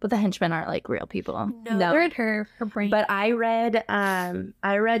does. But the henchmen aren't, like, real people. No. They're in her brain. But I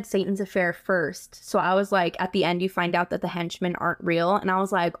read Satan's Affair first. So I was like, at the end, you find out that the henchmen aren't real. And I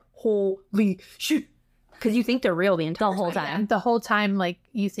was like, holy shit. Because you think they're real the whole time. The whole time, like,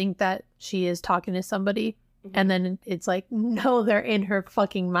 you think that she is talking to somebody. Mm-hmm. And then it's like, no, they're in her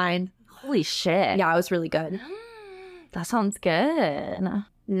fucking mind. Holy shit. Yeah, it was really good. That sounds good.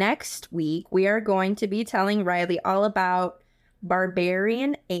 Next week, we are going to be telling Riley all about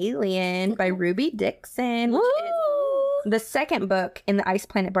Barbarian Alien by Ruby Dixon, which is the second book in the Ice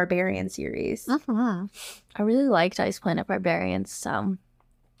Planet Barbarian series. Mm-hmm. I really liked Ice Planet Barbarians, so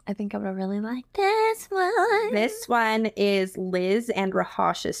I think I would really like this one. This one is Liz and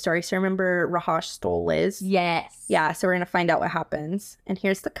Rahash's story. So remember, Rahash stole Liz? Yes. Yeah, so we're going to find out what happens. And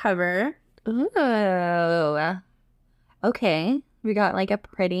here's the cover. Ooh. Okay. We got like a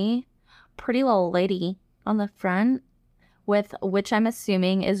pretty little lady on the front with which I'm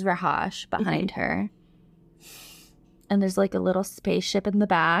assuming is Rahash behind her. And there's like a little spaceship in the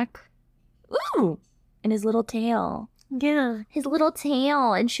back. Ooh! And his little tail. Yeah. His little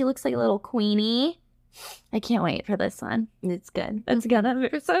tail. And she looks like a little queenie. I can't wait for this one. It's good. It's gonna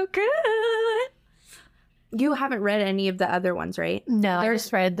be so good. You haven't read any of the other ones, right? No, I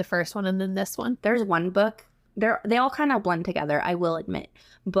just read the first one and then this one. There's one book. They all kind of blend together, I will admit.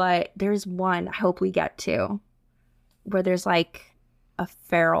 But there's one I hope we get to where there's like a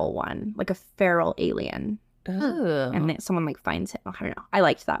feral one, like a feral alien. Ooh. And then someone like finds him. I don't know. I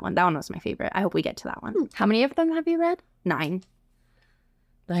liked that one. That one was my favorite. I hope we get to that one. How many of them have you read? 9.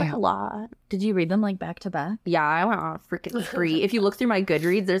 It's like a lot. Did you read them like back to back? Yeah, I went on a freaking spree. If you look through my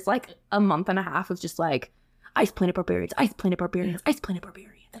Goodreads, there's like a month and a half of just like Ice Planet Barbarians, Ice Planet Barbarians, Ice Planet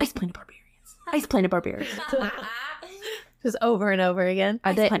Barbarians, Ice Planet Barbarians, Ice Planet Barbarians. Just over and over again.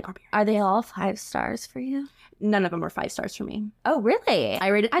 Are they all 5 stars for you? None of them were 5 stars for me. Oh, really?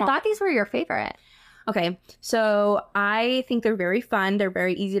 I thought these were your favorite. Okay, so I think they're very fun. They're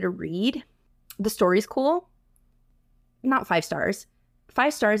very easy to read. The story's cool. Not 5 stars.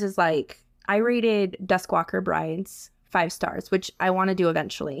 5 stars is like, I rated Duskwalker Brides 5 stars, which I want to do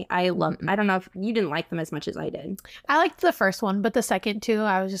eventually. I don't know if you didn't like them as much as I did. I liked the first one, but the second two,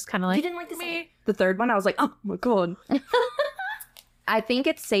 I was just kind of like, You didn't like the third one? I was like, oh my God. I think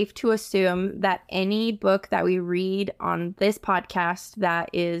it's safe to assume that any book that we read on this podcast that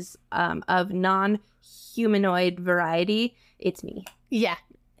is of non-humanoid variety, it's me. Yeah.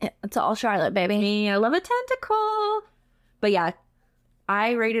 It's all Charlotte, baby. Me, I love a tentacle. But yeah,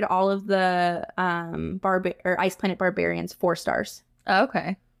 I rated all of the Ice Planet Barbarians 4 stars.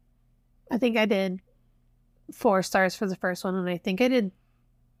 Okay. I think I did 4 stars for the first one, and I think I did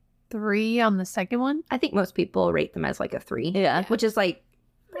 3 on the second one. I think most people rate them as like a 3. Yeah. Which is like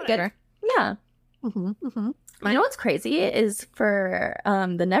Whatever. Yeah. Mm-hmm, mm-hmm. You know what's crazy is for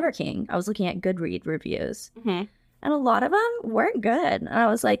the Never King, I was looking at Goodread reviews, and a lot of them weren't good. And I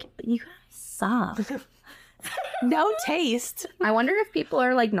was like, you guys suck. No taste. I wonder if people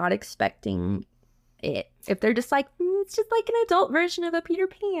are like not expecting it. If they're just like, it's just like an adult version of a Peter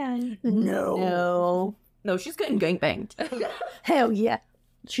Pan. No, she's getting gangbanged. Hell yeah.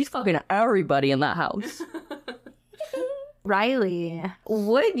 She's fucking everybody in that house. Riley,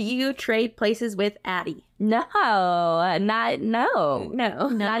 would you trade places with Addie? No, not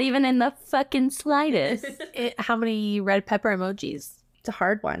even in the fucking slightest. How many red pepper emojis? It's a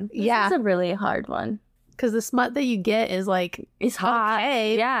hard one. Yeah. It's a really hard one. Because the smut that you get is like, It's hot.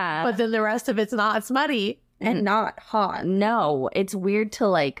 okay, Yeah. but then the rest of it's not smutty. And not hot. No, it's weird to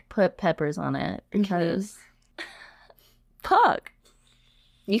like put peppers on it because fuck.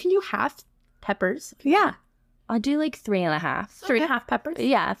 You can do half peppers. Yeah. I'll do like 3.5. 3.5 peppers?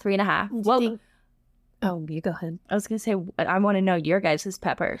 Yeah, 3.5. Well, Oh, you go ahead. I was gonna say I want to know your guys'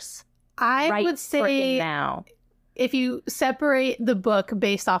 peppers. I right would say now. if you separate the book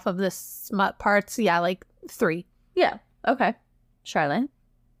based off of the smut parts, yeah, like 3. Yeah. Okay. Charlotte.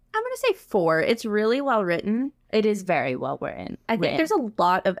 I'm going to say 4. It's really well written. It is very well written. I think there's a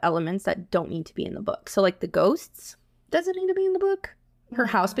lot of elements that don't need to be in the book. So like the ghosts, does it need to be in the book? Her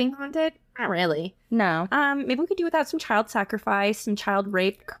house being haunted? Not really. no. Maybe we could do without some child sacrifice, some child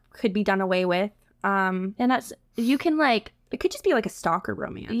rape could be done away with. And that's you can like It could just be like a stalker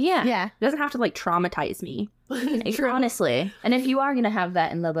romance. yeah. Yeah. It doesn't have to like traumatize me. Honestly. And if you are gonna have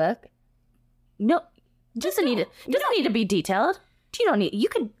that in the book, no, doesn't need to be detailed. You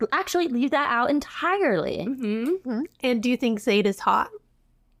could actually leave that out entirely. Mm-hmm. And do you think Zayd is hot?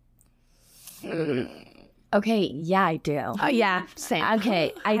 Okay, yeah, I do. Yeah, same.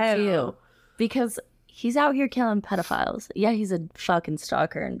 Okay, I do. Because he's out here killing pedophiles. Yeah, he's a fucking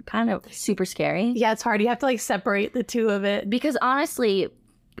stalker and kind of super scary. Yeah, it's hard. You have to like separate the two of it. Because honestly,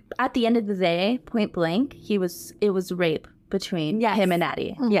 at the end of the day, point blank, it was rape between him and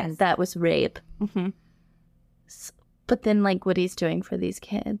Addie. Yes. That was rape. Mm-hmm. But then, like, what he's doing for these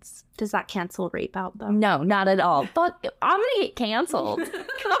kids. Does that cancel rape out though? No, not at all. Fuck, I'm gonna get canceled.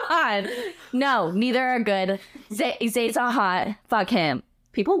 Come on. No, neither are good. Zayd's not hot. Fuck him.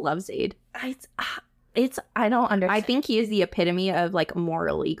 People love Zayd. It's I don't understand. I think he is the epitome of like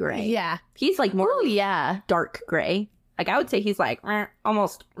morally gray. Yeah. He's like more yeah. dark gray. Like I would say he's like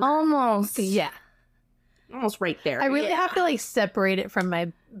almost Yeah. almost right there. I really have to like separate it from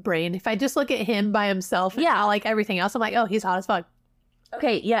my brain. If I just look at him by himself and not like everything else, I'm like, oh, he's hot as fuck.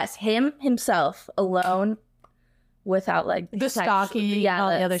 Okay, yes, himself alone without like The stalking, all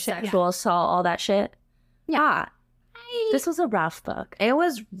the other shit. sexual assault, all that shit. Yeah. This was a rough book. It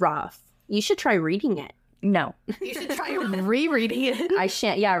was rough. You should try reading it. No. You should try rereading it. I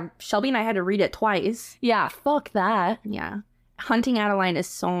shan't. Yeah, Shelby and I had to read it twice. Yeah, fuck that. Yeah. Hunting Adeline is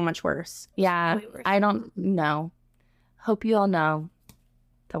so much worse. Yeah, Way worse. I don't know. Hope you all know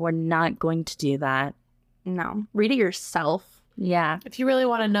that we're not going to do that. No. Read it yourself. Yeah. If you really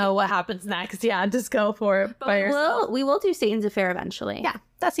want to know what happens next, yeah, just go for it by yourself. We will do Satan's Affair eventually. Yeah,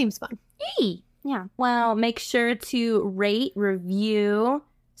 that seems fun. Yay. Yeah. Well, make sure to rate, review,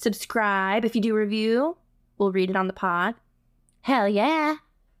 subscribe. If you do review, we'll read it on the pod. Hell yeah.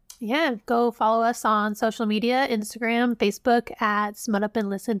 Yeah, go follow us on social media, Instagram, Facebook at Smut Up and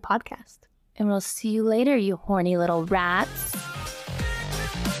Listen Podcast. And we'll see you later, you horny little rats.